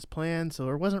execute this plan. So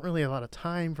there wasn't really a lot of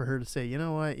time for her to say, you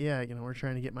know what? Yeah, we're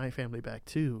trying to get my family back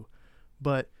too.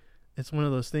 But it's one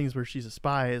of those things where she's a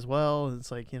spy as well. And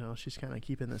it's like, she's kind of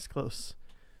keeping this close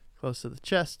to the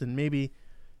chest, and maybe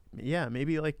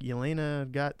like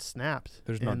Yelena got snapped.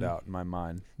 there's no doubt in my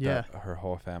mind Yeah. that her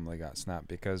whole family got snapped,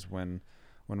 because when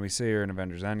we see her in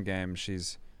Avengers Endgame,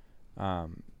 she's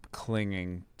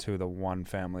clinging to the one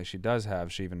family she does have.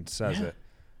 She even says Yeah. it.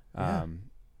 Yeah.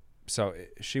 So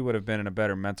she would have been in a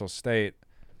better mental state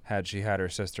had she had her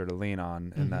sister to lean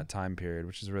on in Mhm. that time period,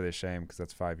 which is really a shame because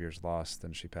that's 5 years lost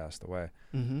and she passed away,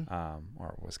 Mm-hmm.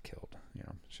 or was killed.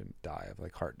 She didn't die of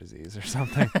like heart disease or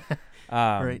something.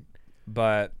 Right.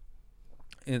 But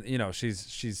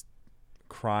she's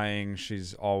crying.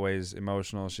 She's always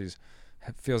emotional.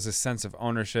 Feels this sense of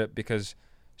ownership because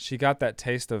she got that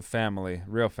taste of family,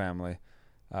 real family,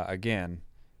 again,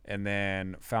 and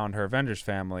then found her Avengers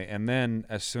family. And then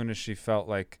as soon as she felt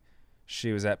like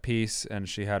she was at peace and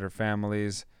she had her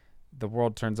families, the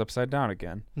world turns upside down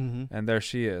again. Mm-hmm. And there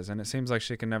she is. And it seems like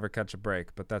she can never catch a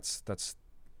break. But that's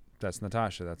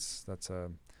Natasha. That's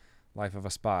a life of a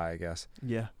spy, I guess.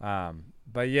 Yeah.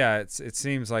 But yeah, it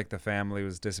seems like the family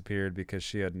was disappeared because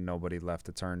she had nobody left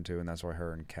to turn to, and that's why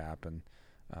her and Cap and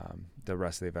the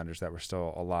rest of the Avengers that were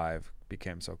still alive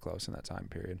became so close in that time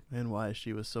period. And why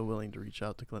she was so willing to reach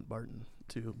out to Clint Barton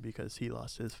too, because he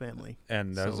lost his family.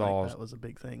 And so, that's that was a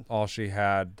big thing. All she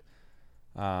had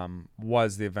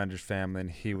was the Avengers family,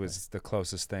 and he was the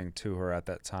closest thing to her at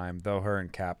that time. Though her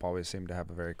and Cap always seemed to have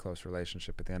a very close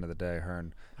relationship. At the end of the day,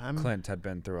 her and Clint had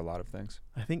been through a lot of things.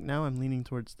 I think now I'm leaning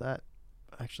towards that,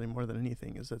 actually, more than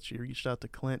anything, is that she reached out to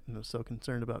Clint and was so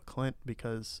concerned about Clint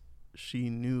because she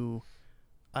knew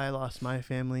I lost my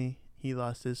family, he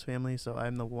lost his family, so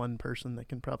I'm the one person that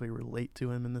can probably relate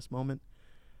to him in this moment.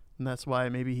 And that's why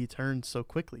maybe he turned so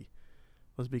quickly,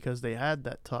 was because they had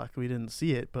that talk. We didn't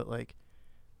see it, but like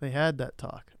they had that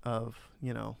talk of,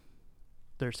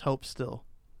 there's hope still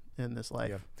in this life.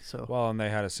 Yeah. So well, and they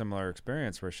had a similar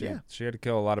experience where she had to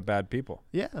kill a lot of bad people.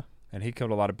 Yeah. And he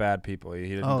killed a lot of bad people. He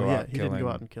didn't go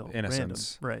out and kill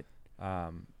innocents. Random.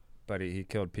 Right. But he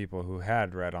killed people who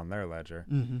had red on their ledger.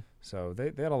 Mm-hmm. So they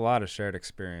had a lot of shared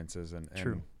experiences. And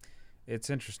True. It's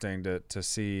interesting to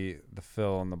see the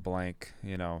fill in the blank,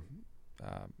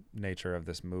 nature of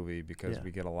this movie, because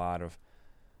we get a lot of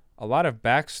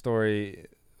backstory,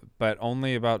 but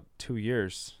only about 2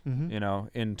 years,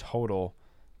 in total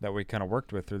that we kind of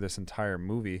worked with through this entire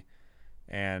movie.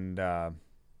 And,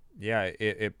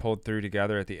 it pulled through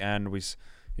together at the end. We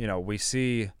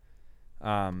see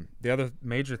the other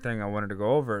major thing I wanted to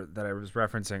go over that I was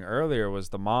referencing earlier was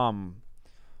the mom.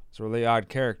 It's a really odd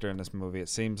character in this movie. It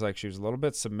seems like she was a little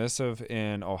bit submissive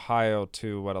in Ohio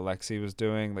to what Alexei was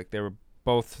doing. Like they were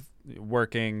both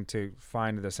working to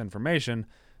find this information,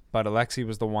 but Alexei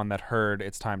was the one that heard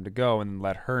it's time to go and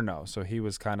let her know. So he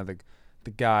was kind of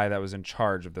the guy that was in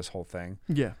charge of this whole thing.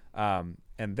 Yeah. And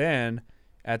then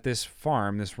at this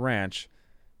farm, this ranch,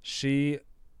 she's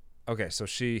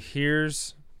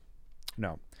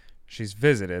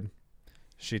visited.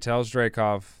 She tells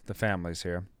Dreykov the family's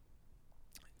here.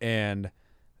 And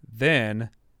then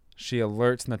she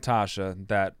alerts Natasha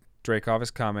that Dreykov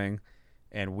is coming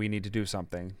and we need to do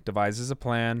something. Devises a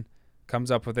plan,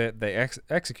 comes up with it. They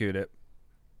execute it.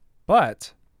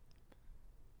 But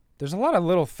there's a lot of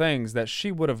little things that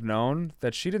she would have known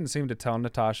that she didn't seem to tell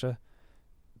Natasha.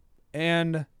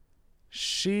 And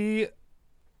she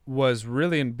was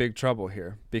really in big trouble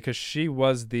here because she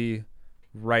was the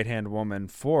right-hand woman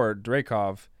for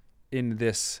Dreykov in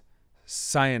this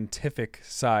scientific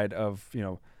side of,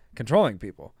 controlling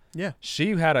people. Yeah.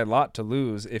 She had a lot to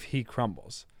lose if he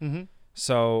crumbles. Mm-hmm.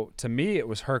 So to me, it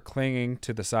was her clinging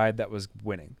to the side that was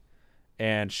winning.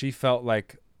 And she felt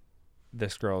like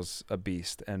this girl's a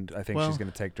beast, and I think she's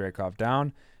going to take Dreykov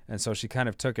down. And so she kind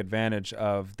of took advantage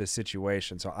of the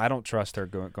situation. So I don't trust her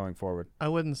going forward. I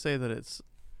wouldn't say that it's...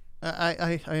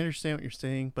 I understand what you're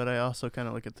saying, but I also kind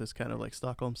of look at this kind of like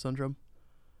Stockholm Syndrome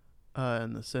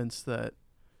in the sense that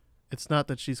it's not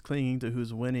that she's clinging to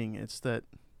who's winning. It's that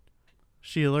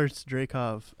she alerts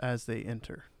Dreykov as they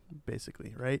enter,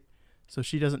 basically, right? So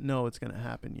she doesn't know what's going to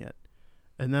happen yet.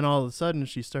 And then all of a sudden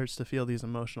she starts to feel these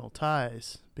emotional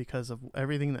ties because of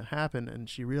everything that happened, and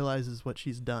she realizes what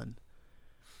she's done.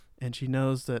 And she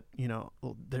knows that,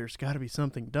 there's got to be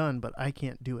something done, but I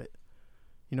can't do it.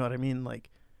 You know what I mean? Like,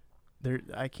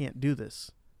 I can't do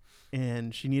this.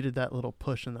 And she needed that little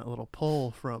push and that little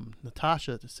pull from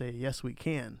Natasha to say, yes, we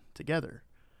can, together.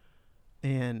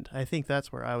 And I think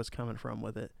that's where I was coming from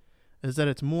with it, is that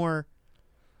it's more,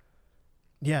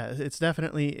 it's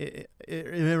definitely,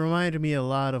 it reminded me a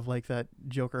lot of like that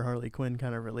Joker Harley Quinn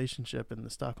kind of relationship and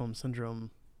the Stockholm Syndrome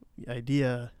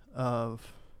idea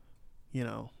of,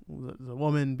 the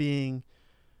woman being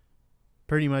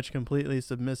pretty much completely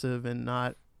submissive and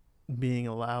not being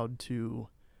allowed to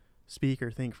speak or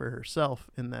think for herself,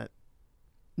 in that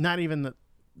not even that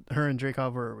her and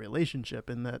Dreykov were a relationship,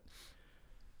 in that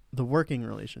the working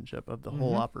relationship of the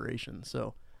whole operation.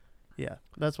 So yeah,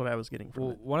 that's what I was getting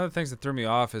from it. One of the things that threw me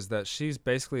off is that she's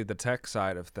basically the tech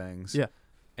side of things. Yeah.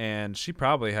 And she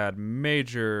probably had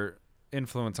major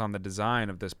influence on the design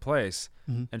of this place.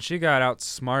 Mm-hmm. And she got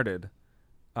outsmarted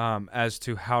as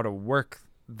to how to work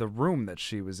the room that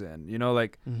she was in,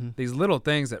 these little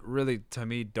things that really, to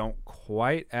me, don't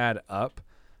quite add up.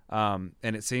 And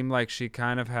it seemed like she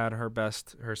kind of had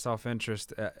her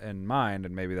self-interest in mind,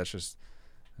 and maybe that's just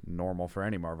normal for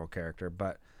any Marvel character,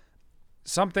 but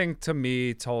something to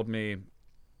me told me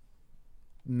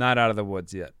not out of the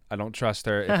woods yet. I don't trust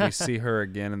her. If we see her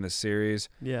again in the series,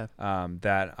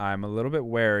 that I'm a little bit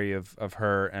wary of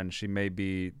her, and she may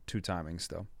be two-timing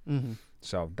still. Mm-hmm.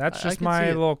 So that's just my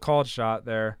little called shot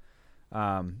there.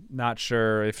 Not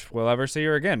sure if we'll ever see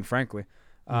her again, frankly.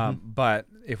 But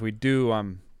if we do,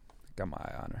 got my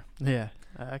eye on her. Yeah,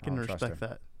 I can respect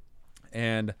that.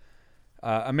 And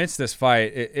amidst this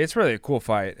fight, it's really a cool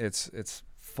fight. It's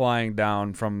flying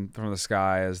down from the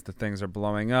sky as the things are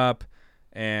blowing up,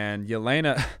 and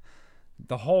Yelena,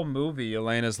 the whole movie,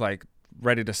 Yelena's like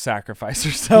ready to sacrifice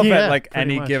herself at like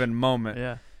any given moment.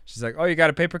 Yeah. She's like, "Oh, you got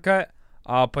a paper cut?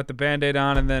 I'll put the Band-Aid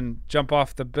on and then jump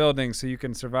off the building so you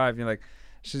can survive." You're like,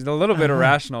 she's a little bit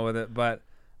irrational with it, but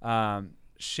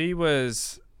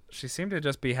she seemed to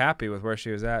just be happy with where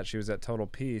she was at. She was at total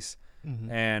peace,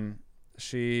 and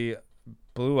she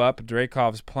blew up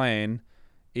Dreykov's plane,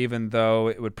 even though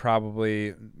it would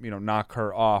probably, knock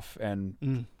her off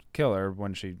and kill her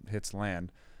when she hits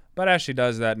land. But as she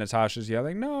does that, Natasha's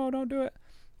yelling, "No, don't do it."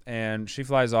 And she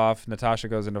flies off. Natasha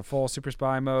goes into full super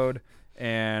spy mode,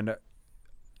 and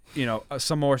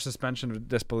some more suspension of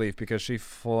disbelief because she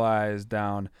flies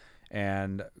down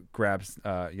and grabs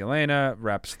Yelena,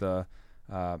 wraps the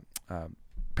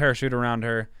parachute around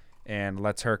her, and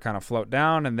lets her kind of float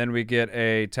down. And then we get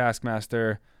a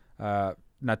Taskmaster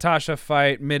Natasha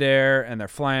fight midair, and they're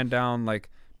flying down like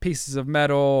pieces of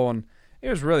metal, and it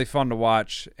was really fun to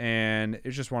watch. And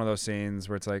it's just one of those scenes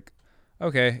where it's like,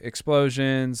 okay,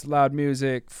 explosions, loud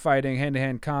music, fighting,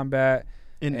 hand-to-hand combat,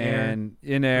 in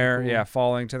air, cool.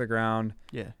 Falling to the ground.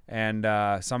 Yeah. And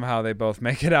somehow they both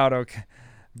make it out okay.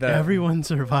 Everyone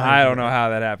survived. I don't know how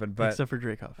that happened, but except for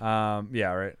Dreykov.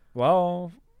 Yeah, right.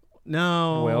 Well,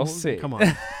 no, we'll see. Come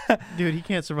on, dude, he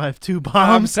can't survive 2 bombs.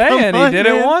 I'm saying he did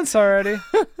it once already.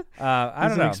 I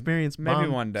don't know. Experienced maybe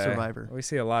one day. Survivor. We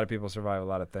see a lot of people survive a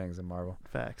lot of things in Marvel.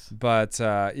 Facts. But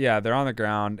they're on the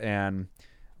ground, and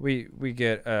we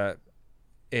get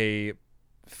a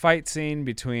fight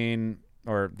scene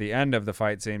or the end of the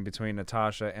fight scene between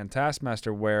Natasha and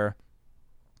Taskmaster, where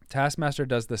Taskmaster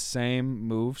does the same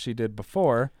move she did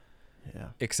before,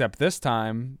 except this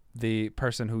time the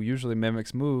person who usually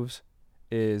mimics moves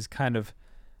is kind of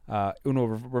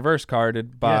reverse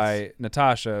carded by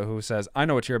Natasha, who says, "I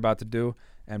know what you're about to do,"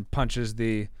 and punches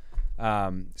the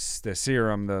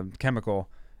serum, the chemical,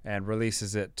 and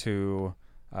releases it to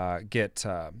get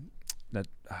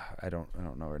I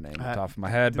don't know her name off the top of my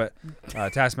head, but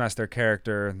Taskmaster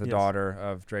character, the daughter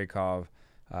of Dreykov,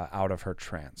 out of her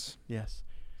trance. Yes.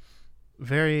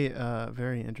 Very,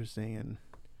 very interesting and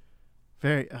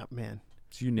very man.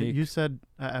 It's unique. You said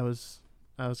I was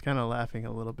kind of laughing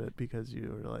a little bit because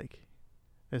you were like,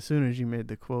 as soon as you made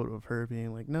the quote of her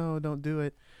being like, "No, don't do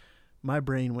it," my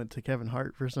brain went to Kevin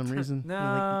Hart for some reason.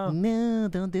 No, like, no,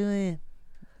 don't do it.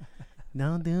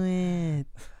 Don't do it.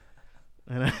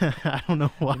 And I don't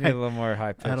know why. You need a little more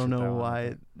high pitch. I don't know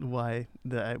why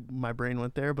my brain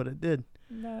went there, but it did.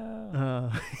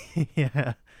 No.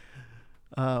 Yeah.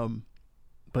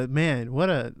 But man, what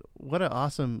a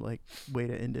awesome like way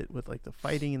to end it with like the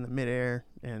fighting in the midair.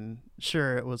 And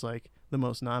sure, it was like the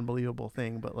most non-believable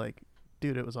thing, but like,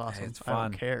 dude, it was awesome. It's fun. I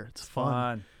don't care. It's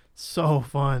fun. So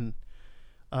fun.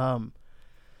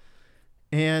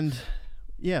 And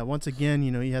yeah, once again,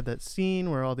 you had that scene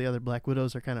where all the other Black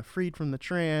Widows are kind of freed from the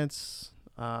trance.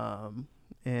 And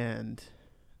man,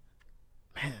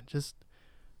 just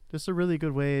a really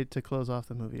good way to close off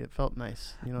the movie. It felt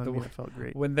nice. You know what I mean? It felt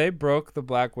great. When they broke the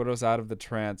Black Widows out of the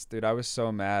trance, dude, I was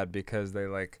so mad because they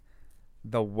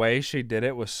the way she did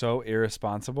it was so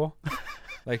irresponsible.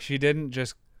 Like, she didn't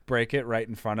just break it right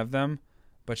in front of them,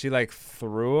 but she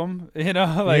threw them,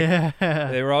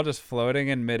 they were all just floating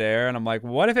in midair. And I'm like,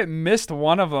 what if it missed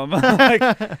one of them?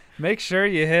 Make sure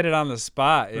you hit it on the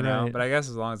spot, you know? But I guess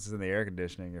as long as it's in the air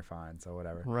conditioning, you're fine. So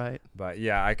whatever. Right. But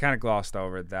yeah, I kind of glossed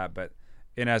over that. But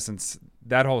in essence,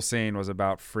 that whole scene was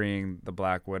about freeing the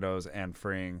Black Widows and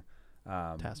freeing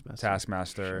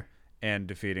Taskmaster and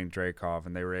defeating Dreykov.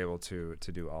 And they were able to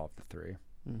do all of the three.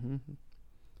 Mm-hmm.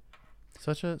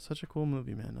 Such a cool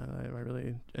movie, man. I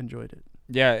really enjoyed it.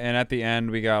 Yeah, and at the end,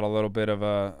 we got a little bit of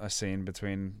a scene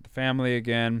between the family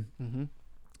again.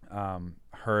 Mm-hmm.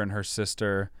 Her and her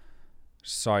sister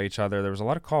saw each other. There was a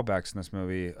lot of callbacks in this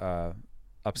movie.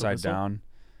 Upside Down.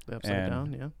 The Upside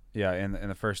Down, yeah. Yeah, in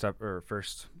the first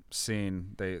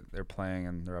scene, they're playing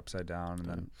and they're upside down, and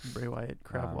then Bray Wyatt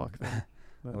crab walk thing.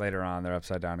 Later on, they're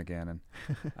upside down again,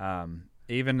 and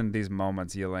even in these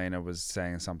moments, Yelena was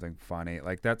saying something funny.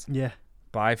 Like, that's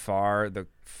by far the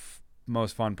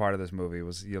most fun part of this movie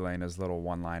was Yelena's little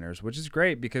one-liners, which is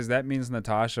great because that means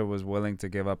Natasha was willing to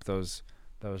give up those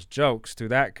jokes to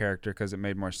that character because it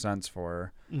made more sense for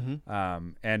her. Mm-hmm.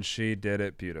 And she did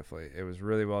it beautifully. It was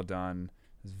really well done.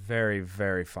 It was very,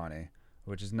 very funny,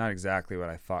 which is not exactly what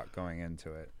I thought going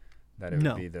into it, that it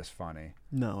would be this funny.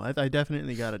 No, I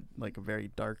definitely got a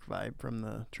very dark vibe from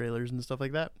the trailers and stuff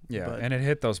like that. Yeah, and it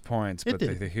hit those points, but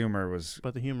the humor was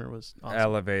awesome.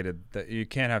 elevated. That you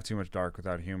can't have too much dark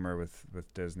without humor with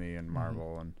Disney and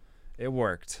Marvel, it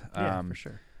worked. Yeah, for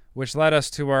sure. Which led us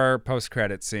to our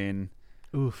post-credit scene.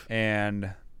 Oof.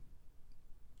 And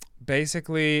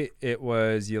basically, it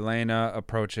was Yelena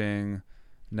approaching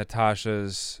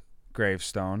Natasha's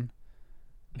gravestone.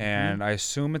 And I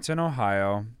assume it's in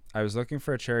Ohio. I was looking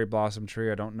for a cherry blossom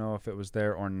tree. I don't know if it was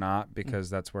there or not because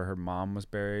that's where her mom was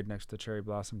buried, next to the cherry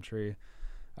blossom tree.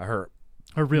 Her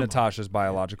real Natasha's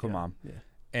biological mom. Yeah.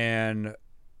 And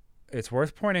it's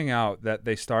worth pointing out that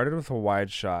they started with a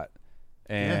wide shot,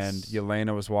 and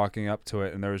Yelena was walking up to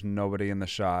it, and there was nobody in the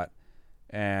shot.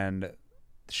 And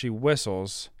she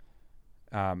whistles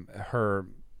her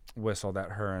whistle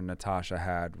that her and Natasha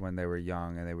had when they were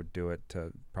young, and they would do it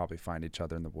to probably find each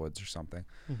other in the woods or something.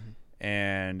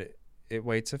 And it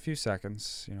waits a few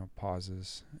seconds,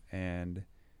 pauses, and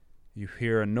you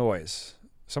hear a noise,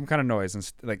 some kind of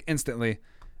noise, like instantly,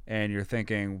 and you're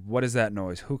thinking, what is that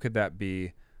noise? Who could that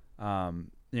be?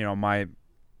 My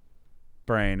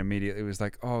brain immediately was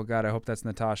like, oh God, I hope that's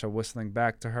Natasha whistling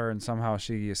back to her and somehow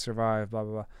she survived, blah,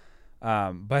 blah,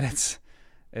 blah. But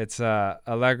it's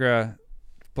Allegra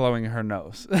blowing her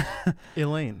nose.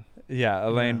 Elaine. Yeah,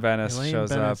 Elaine Venice Elaine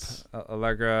shows Venice. up.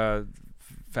 Allegra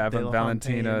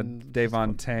Valentina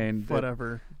Defontaine.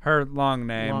 Whatever. Her long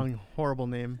name. Long, horrible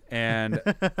name. And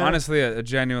honestly, a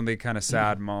genuinely kind of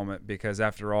sad moment because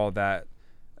after all that,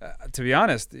 to be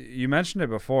honest, you mentioned it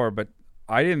before, but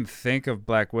I didn't think of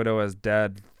Black Widow as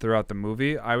dead throughout the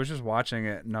movie. I was just watching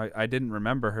it, and I didn't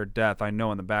remember her death. I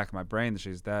know in the back of my brain that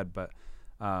she's dead, but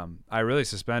I really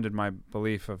suspended my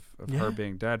belief of her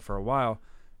being dead for a while.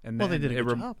 And then they did a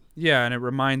good job. Yeah, and it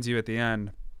reminds you at the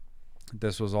end,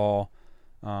 this was all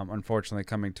unfortunately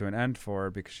coming to an end for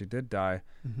her because she did die.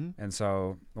 And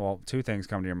so, two things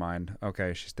come to your mind.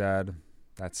 Okay, she's dead.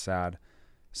 That's sad.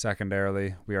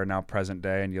 Secondarily, we are now present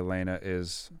day, and Yelena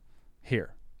is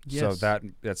here. Yes.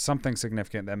 So that's something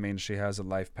significant. That means she has a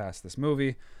life past this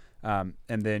movie. And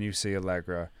then you see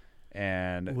Allegra,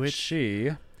 and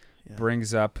she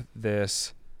brings up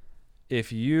this,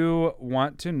 if you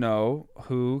want to know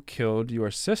who killed your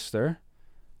sister,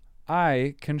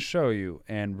 I can show you,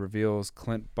 and reveals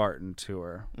Clint Barton to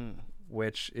her,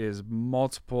 which is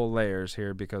multiple layers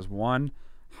here because one,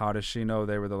 how does she know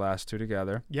they were the last two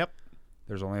together? Yep.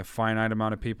 There's only a finite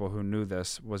amount of people who knew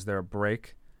this. Was there a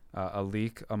break, a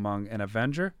leak among an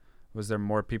Avenger? Was there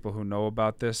more people who know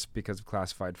about this because of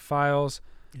classified files?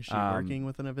 Is she working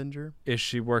with an Avenger? Is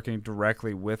she working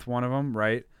directly with one of them,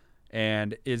 right?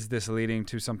 And is this leading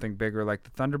to something bigger like the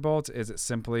Thunderbolts? Is it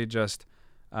simply just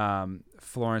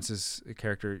Florence's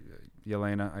character,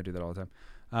 Yelena, I do that all the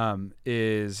time,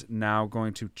 is now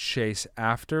going to chase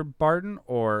after Barton?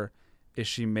 Or is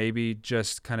she maybe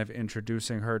just kind of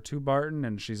introducing her to Barton,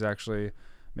 and she's actually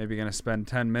maybe going to spend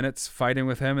 10 minutes fighting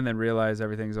with him and then realize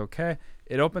everything's okay?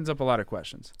 It opens up a lot of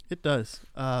questions. It does.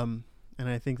 And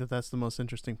I think that's the most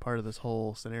interesting part of this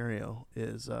whole scenario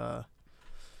is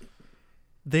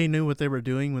they knew what they were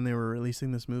doing when they were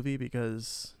releasing this movie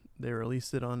because they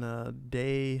released it on a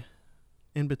day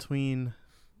in between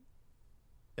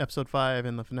episode 5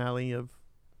 and the finale of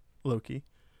Loki.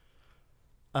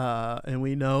 And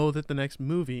we know that the next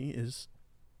movie is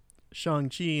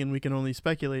Shang-Chi, and we can only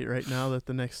speculate right now that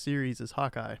the next series is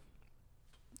Hawkeye,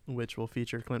 which will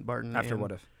feature Clint Barton After and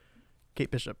What If? Kate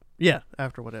Bishop. Yeah,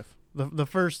 after What If. The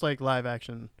first live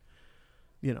action,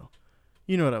 you know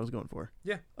what I was going for.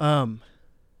 Yeah.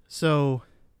 So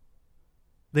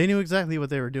they knew exactly what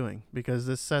they were doing because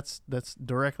that's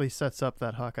directly sets up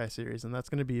that Hawkeye series, and that's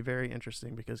going to be very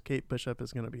interesting because Kate Bishop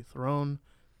is going to be thrown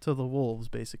to the wolves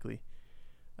basically.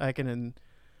 I can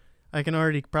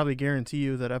already probably guarantee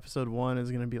you that episode 1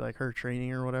 is going to be like her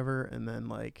training or whatever, and then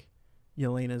like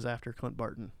Yelena's after Clint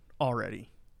Barton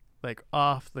already, like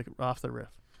off the riff,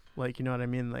 like, you know what I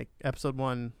mean? Like episode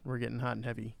 1, we're getting hot and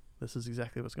heavy. This is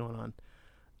exactly what's going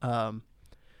on.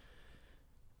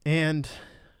 And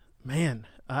man,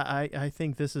 I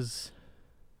think this is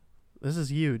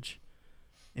huge,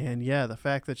 and yeah, the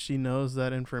fact that she knows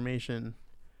that information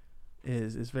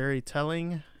is very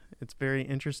telling. It's very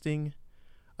interesting.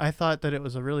 I thought that it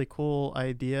was a really cool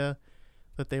idea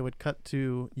that they would cut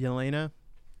to Yelena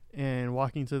and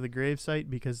walking to the gravesite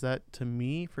because that, to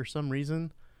me, for some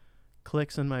reason,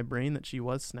 clicks in my brain that she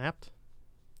was snapped.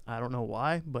 I don't know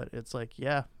why, but it's like,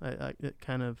 yeah, it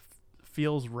kind of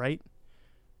feels right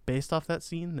based off that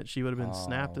scene that she would have been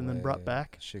snapped and then brought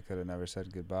back. She could have never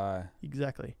said goodbye.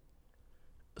 Exactly.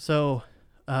 So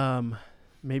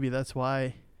maybe that's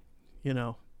why,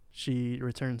 she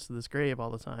returns to this grave all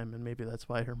the time, and maybe that's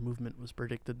why her movement was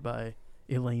predicted by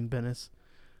Elaine Bennis.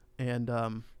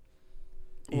 And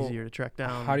easier to track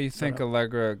down. How do you set think up.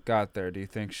 Allegra got there? Do you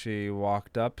think she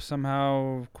walked up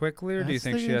somehow quickly, or do you That's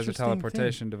think the she has a interesting thing.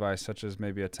 teleportation device such as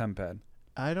maybe a tempad?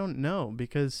 I don't know,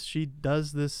 because she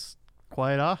does this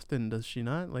quite often, does she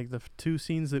not? Like the 2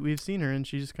 scenes that we've seen her in,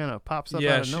 she just kind of pops up out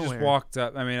Yeah, of she nowhere. just walked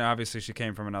up. I mean, obviously she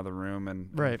came from another room in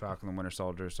Right. Falcon and Winter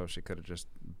Soldier, so she could have just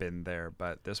been there.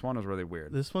 But this one was really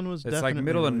weird. This one was It's definitely like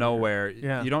middle of really nowhere. weird.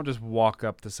 Yeah. You don't just walk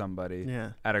up to somebody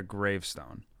Yeah. at a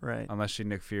gravestone Right. unless she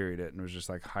Nick Fury'd it and was just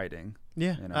like hiding.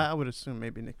 Yeah. you know. I would assume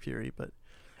maybe Nick Fury,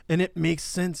 and it makes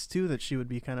sense too that she would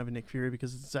be kind of a Nick Fury,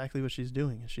 because it's exactly what she's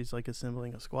doing. She's like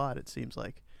assembling a squad, it seems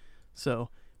like. So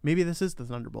maybe this is the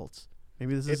Thunderbolts.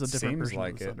 Maybe this is It a different seems version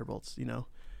like of the it. Thunderbolts,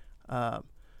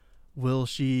 Will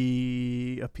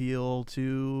she appeal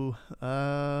to,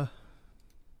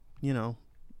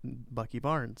 Bucky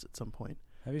Barnes at some point?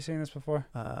 Have you seen this before?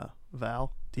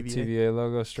 Val, The TVA. TVA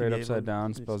logo straight TVA upside logo.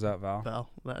 down spells out Val Val,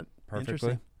 that perfectly.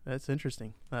 interesting. That's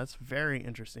interesting. That's very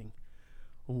interesting.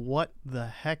 What the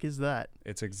heck is that?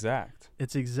 It's exact.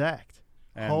 It's exact.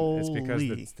 And it's because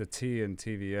Holy. the T in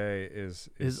TVA is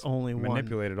only one.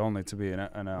 manipulated only to be an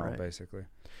L, Right. basically.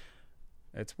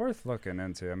 It's worth looking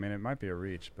into. I mean, it might be a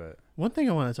reach, but One thing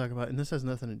I want to talk about, and this has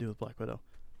nothing to do with Black Widow,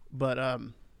 but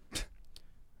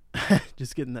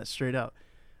just getting that straight out.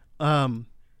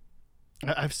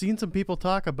 I've seen some people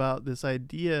talk about this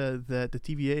idea that the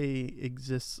TVA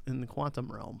exists in the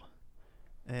quantum realm,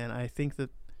 and I think that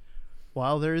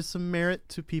while there is some merit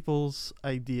to people's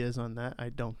ideas on that, I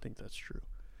don't think that's true.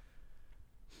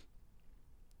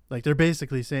 Like, they're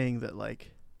basically saying that,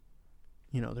 like,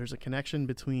 there's a connection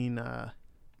between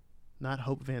not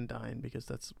Hope Van Dyne, because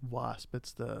that's Wasp.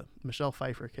 It's the Michelle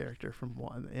Pfeiffer character from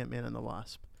Ant-Man and the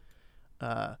Wasp.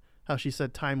 How she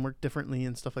said time worked differently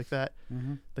and stuff like that.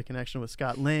 mm-hmm. The connection with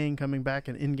Scott Lang coming back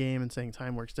in Endgame and saying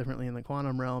time works differently in the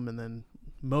quantum realm. And then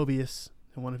Mobius,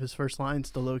 and one of his first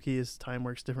lines to Loki is time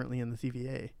works differently in the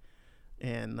TVA.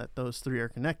 And that those 3 are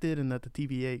connected, and that the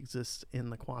TVA exists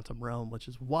in the quantum realm, which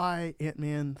is why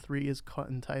Ant-Man 3 is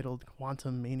entitled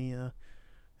Quantum Mania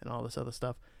and all this other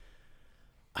stuff.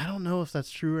 I don't know if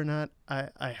that's true or not.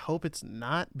 I hope it's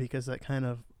not, because that kind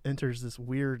of enters this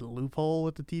weird loophole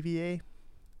with the TVA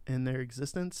and their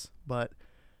existence. But,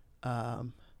 yeah.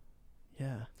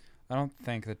 I don't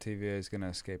think the TVA is going to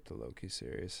escape the Loki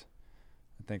series.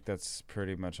 I think that's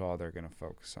pretty much all they're going to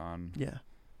focus on. Yeah.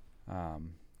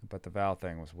 But the Val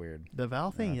thing was weird. The Val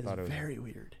thing is thought it was- very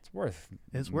weird. It's worth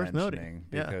Worth noting.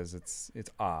 Yeah. because it's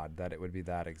odd that it would be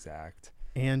that exact.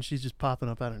 And she's just popping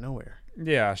up out of nowhere.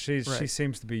 Yeah, she Right.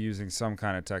 seems to be using some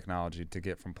kind of technology to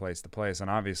get from place to place, and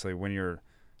obviously when you're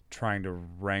trying to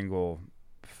wrangle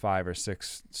 5 or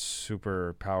 6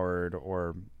 super powered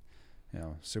or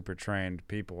super trained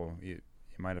people, you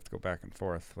might have to go back and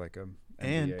forth like a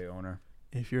NBA owner.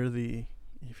 If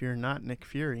you're not Nick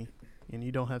Fury and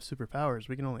you don't have superpowers,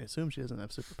 we can only assume she doesn't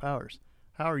have superpowers.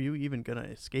 How are you even going to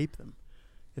escape them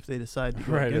if they decide to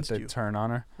go Right, if against they you? turn on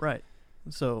her. Right.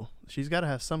 So she's got to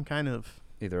have some kind of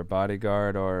Either a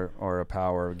bodyguard or a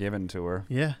power given to her.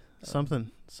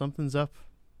 something's up.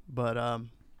 But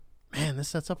man, this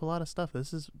sets up a lot of stuff.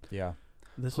 Yeah.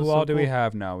 This Who was all so do we cool.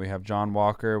 have now? We have John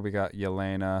Walker. We got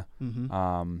Yelena.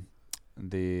 Mhm.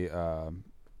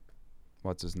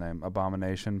 What's his name?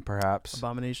 Abomination, perhaps.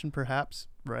 Abomination, perhaps.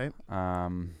 Right.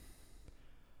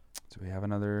 Do we have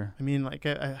another? I mean, like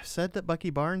I said that Bucky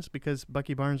Barnes, because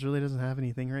Bucky Barnes really doesn't have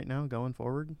anything right now going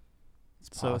forward.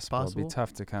 So it's possible. It'd be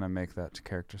tough to kind of make that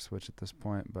character switch at this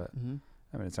point, but Mm-hmm.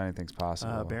 I mean, anything's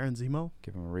possible. Baron Zemo.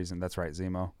 Give him a reason. That's right,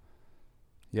 Zemo.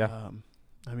 Yeah.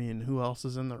 I mean, who else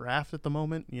is in the raft at the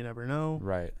moment? You never know.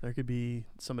 Right. There could be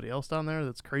somebody else down there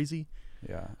that's crazy.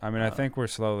 Yeah. I mean, I think we're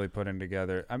slowly putting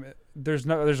together. I mean, there's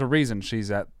a reason she's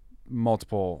at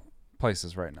multiple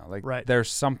places right now. Like, Right.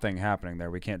 There's something happening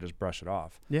there. We can't just brush it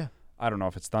off. Yeah. I don't know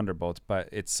if it's Thunderbolts, but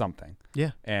it's something.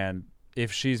 Yeah. And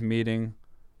if she's meeting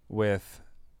with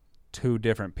 2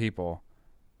 different people,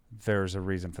 there's a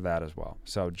reason for that as well.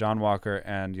 So John Walker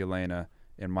and Yelena,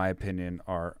 in my opinion,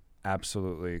 are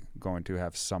absolutely going to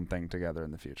have something together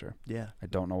in the future. Yeah. I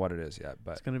don't know what it is yet,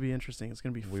 but It's going to be interesting. It's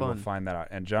going to be we fun. will find that out.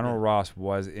 And General Yeah. Ross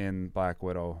was in Black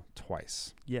Widow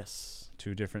twice. Yes.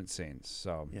 2 different scenes.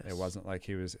 So Yes. it wasn't like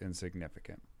he was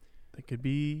insignificant. He could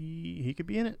be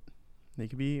in it.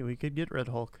 We could get Red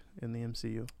Hulk in the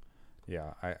MCU.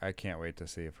 Yeah, I can't wait to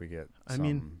see if we get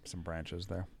some branches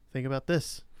there. Think about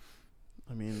this.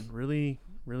 I mean, really,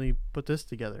 really put this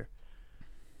together.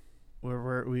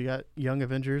 We got Young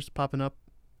Avengers popping up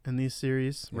in these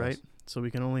series, Yes. right? So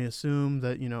we can only assume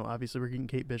that, obviously we're getting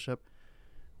Kate Bishop.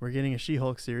 We're getting a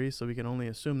She-Hulk series, so we can only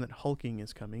assume that hulking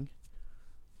is coming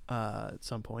at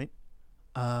some point.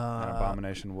 And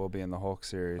Abomination will be in the Hulk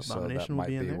series, so that Abomination will might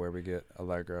be in be there. where we get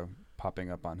Allegra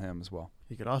popping up on him as well.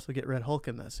 You could also get Red Hulk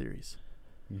in that series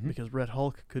Mm-hmm. because Red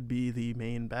Hulk could be the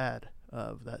main bad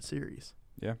of that series.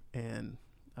 Yeah. And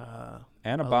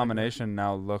Abomination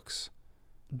now looks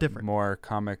different. more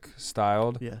comic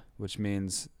styled, Yeah. which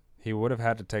means he would have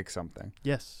had to take something.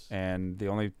 Yes. And the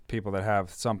only people that have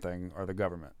something are the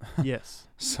government. Yes.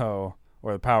 So,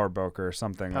 or the power broker or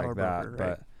something Power like broker, that.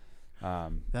 right.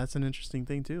 But That's an interesting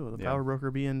thing too. The Yeah. power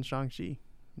broker being Shang-Chi.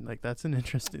 Like that's an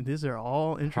interesting. These are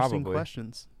all interesting Probably.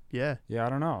 questions. Yeah. yeah, I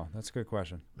don't know. That's a good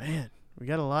question. Man, we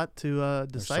got a lot to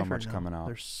There's decipher. so much now. coming out.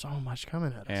 There's so much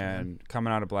coming at us. And man.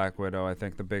 coming out of Black Widow, I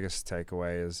think the biggest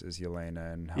takeaway is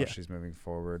Yelena and how Yeah. she's moving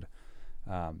forward.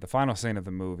 The final scene of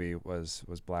the movie was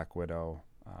Black Widow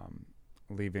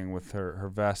leaving with her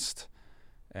vest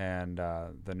and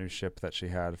the new ship that she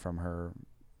had from her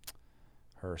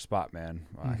spot man.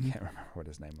 Well, I Mhm. can't remember what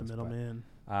his name The was. middleman.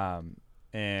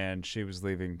 And she was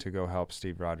leaving to go help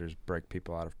Steve Rogers break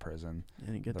people out of prison.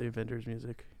 And you get the Avengers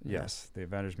music. Yeah. Yes, the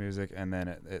Avengers music, and then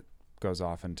it goes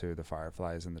off into the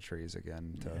fireflies in the trees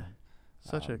again to Yeah.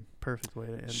 Such a perfect way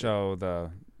to end show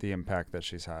the impact that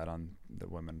she's had on the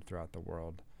women throughout the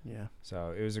world. it. Yeah.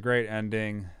 So it was a great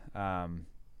ending,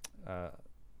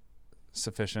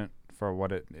 sufficient for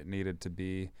what it needed to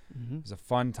be. Mm-hmm. It was a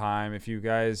fun time. If you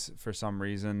guys, for some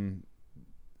reason,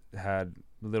 had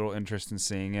little interest in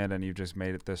seeing it and you just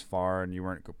made it this far and you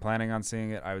weren't planning on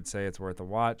seeing it, I would say it's worth a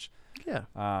watch. Yeah.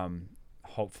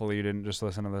 Hopefully you didn't just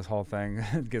listen to this whole thing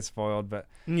and get spoiled, but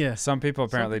Yeah. some people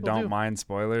apparently people don't do. mind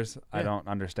spoilers. I Yeah. don't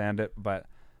understand it, but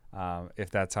if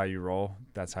that's how you roll,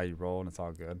 that's how you roll, and it's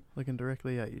all good. Looking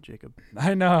directly at you, Jacob.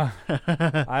 I know.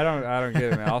 I don't get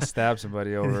it, man. I'll stab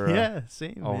somebody over yeah,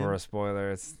 same. over man. a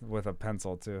spoiler. It's with a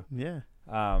pencil too. Yeah.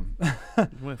 You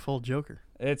went full Joker.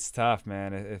 It's tough,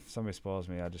 man. If somebody spoils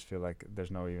me, I just feel like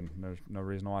there's no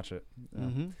reason to watch it.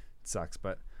 Mm-hmm. It sucks,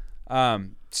 but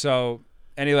so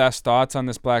any last thoughts on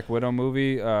this Black Widow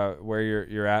movie? Where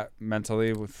you're at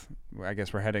mentally with? I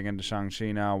guess we're heading into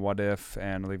Shang-Chi now. What If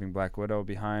and leaving Black Widow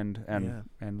behind,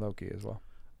 and Loki as well.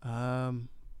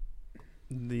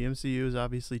 The MCU has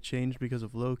obviously changed because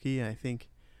of Loki. I think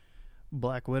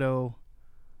Black Widow,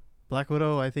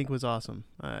 I think was awesome.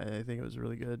 I think it was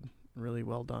really good, really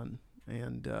well done.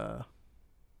 And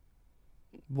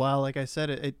while, like I said,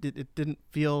 it didn't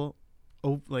feel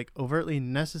like overtly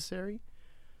necessary,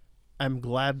 I'm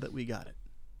glad that we got it.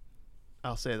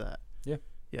 I'll say that. Yeah.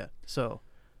 Yeah. So,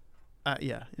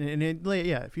 yeah, and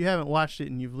if you haven't watched it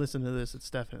and you've listened to this, it's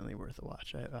definitely worth a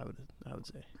watch. I would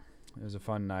say. It was a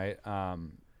fun night.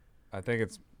 I think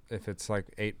if it's like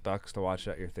 $8 to watch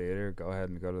at your theater, go ahead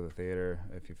and go to the theater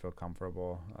if you feel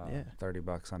comfortable. Yeah.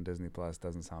 $30 on Disney Plus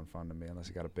doesn't sound fun to me unless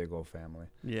you got a big old family.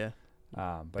 Yeah.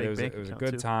 But Big it was bank a account,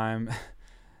 good too. time,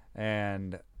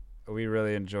 and we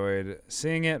really enjoyed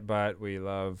seeing it. But we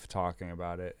love talking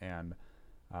about it. And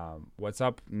what's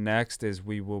up next is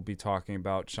we will be talking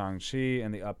about Shang-Chi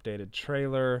and the updated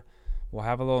trailer. We'll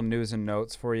have a little news and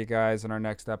notes for you guys in our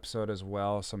next episode as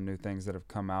well. Some new things that have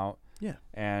come out. Yeah.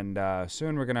 And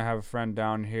soon we're going to have a friend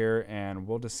down here, and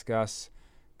we'll discuss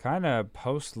kind of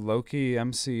post-Loki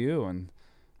MCU and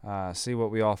see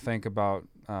what we all think about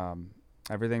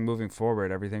everything moving forward.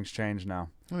 Everything's changed now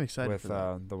I'm excited with for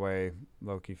that. the way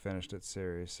Loki finished its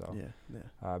series. So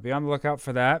Yeah. be on the lookout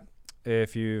for that.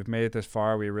 If you've made it this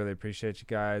far, we really appreciate you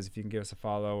guys. If you can give us a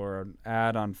follow or an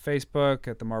ad on Facebook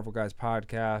at the Marvel Guys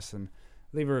Podcast and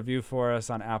leave a review for us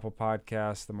on Apple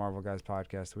Podcasts, the Marvel Guys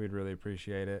Podcast, we'd really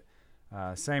appreciate it.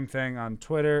 Same thing on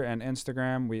Twitter and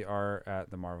Instagram. We are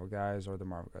at the Marvel Guys or the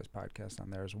Marvel Guys Podcast on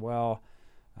there as well.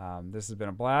 This has been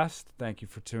a blast. Thank you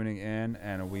for tuning in,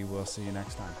 and we will see you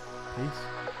next time.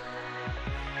 Peace.